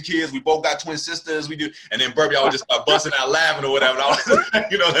both preacher kids, we both got twin sisters, we do. And then Burpee always just start busting out laughing or whatever. And I was,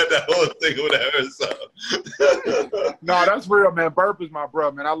 that whole thing or whatever. So. No, that's real, man. Burpee's my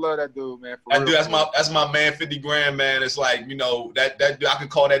brother, man. I love that dude, man. That dude, that's my man, 50 grand, man. It's like, that dude, I can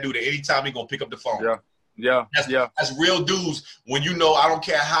call that dude at any time he gonna pick up the phone. Yeah. That's real dudes. When I don't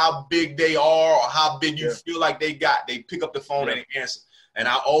care how big they are or how big you feel like they pick up the phone and they answer. And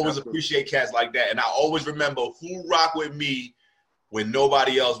I always appreciate cats like that. And I always remember who rocked with me when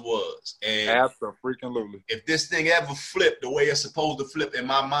nobody else was. And absolutely. If this thing ever flipped the way it's supposed to flip in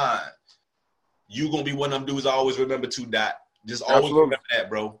my mind, you gonna be one of them dudes I always remember to Dot. Just always remember that,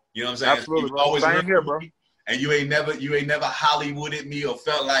 bro. You know what I'm saying? Absolutely, bro. Always same here, bro. And you ain't never Hollywooded me or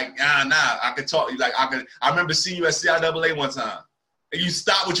felt like, I could talk. Like I remember seeing you at CIAA one time. And you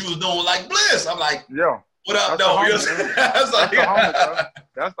stopped what you was doing like Bliss. I'm like, what up, though? That's the homie, bro.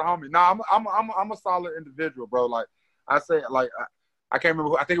 That's the homie. Nah, I'm a solid individual, bro. Like I say, like I can't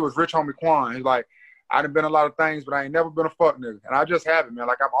remember. I think it was Rich Homie Quan. He's like, I done been a lot of things, but I ain't never been a fuck nigga, and I just haven't, man.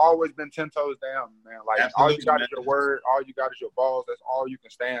 Like I've always been 10 toes down, man. Like all you got is your word, all you got is your balls. That's all you can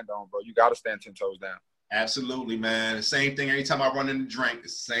stand on, bro. You got to stand 10 toes down. Absolutely, man. The same thing anytime I run in the drink. The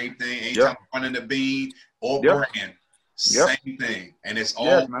same thing anytime I run in the bean or brand. Same thing. And it's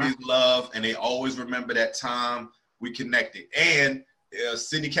always love, and they always remember that time we connected. And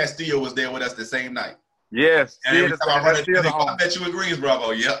Sidney Castillo was there with us the same night. Yes. And every time I run into him, I bet you in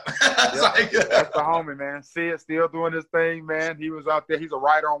Greensboro. Yep. That's the homie, man. Sid still doing his thing, man. He was out there. He's a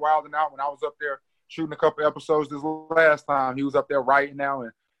writer on Wild 'N Out. When I was up there shooting a couple episodes this last time, he was up there writing now.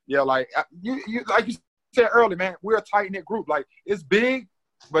 And like you said earlier, man, we're a tight-knit group. Like, it's big,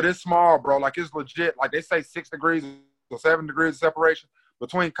 but it's small, bro. Like, it's legit. Like, they say 6 degrees or 7 degrees of separation.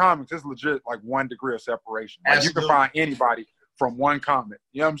 Between comics, it's legit like 1 degree of separation. Like, you can find anybody from one comic.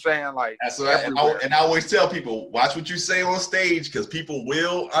 You know what I'm saying? Like, and I always tell people, watch what you say on stage, because people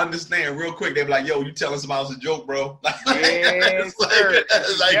will understand real quick. They're like, yo, you telling somebody else a joke, bro. Yes, sir.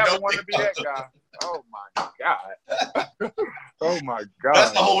 You never want to be that guy. Oh, my God. Oh, my God.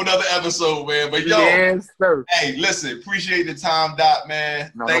 That's a whole nother episode, man. But, yo, yes, sir. Hey, listen, appreciate the time, Dot,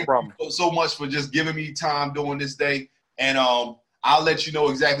 man. No problem. You so much for just giving me time during this day. And I'll let you know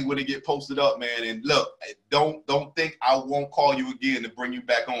exactly when it get posted up, man. And look, don't think I won't call you again to bring you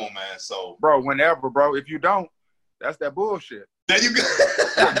back on, man. So, bro, whenever, bro. If you don't, that's that bullshit. There you go.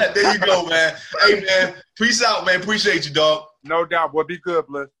 There you go, man. Hey, man. Peace out, man. Appreciate you, dog. No doubt. Boy, be good,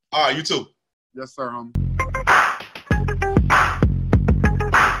 Bliss. All right, you too. Yes, sir, homie.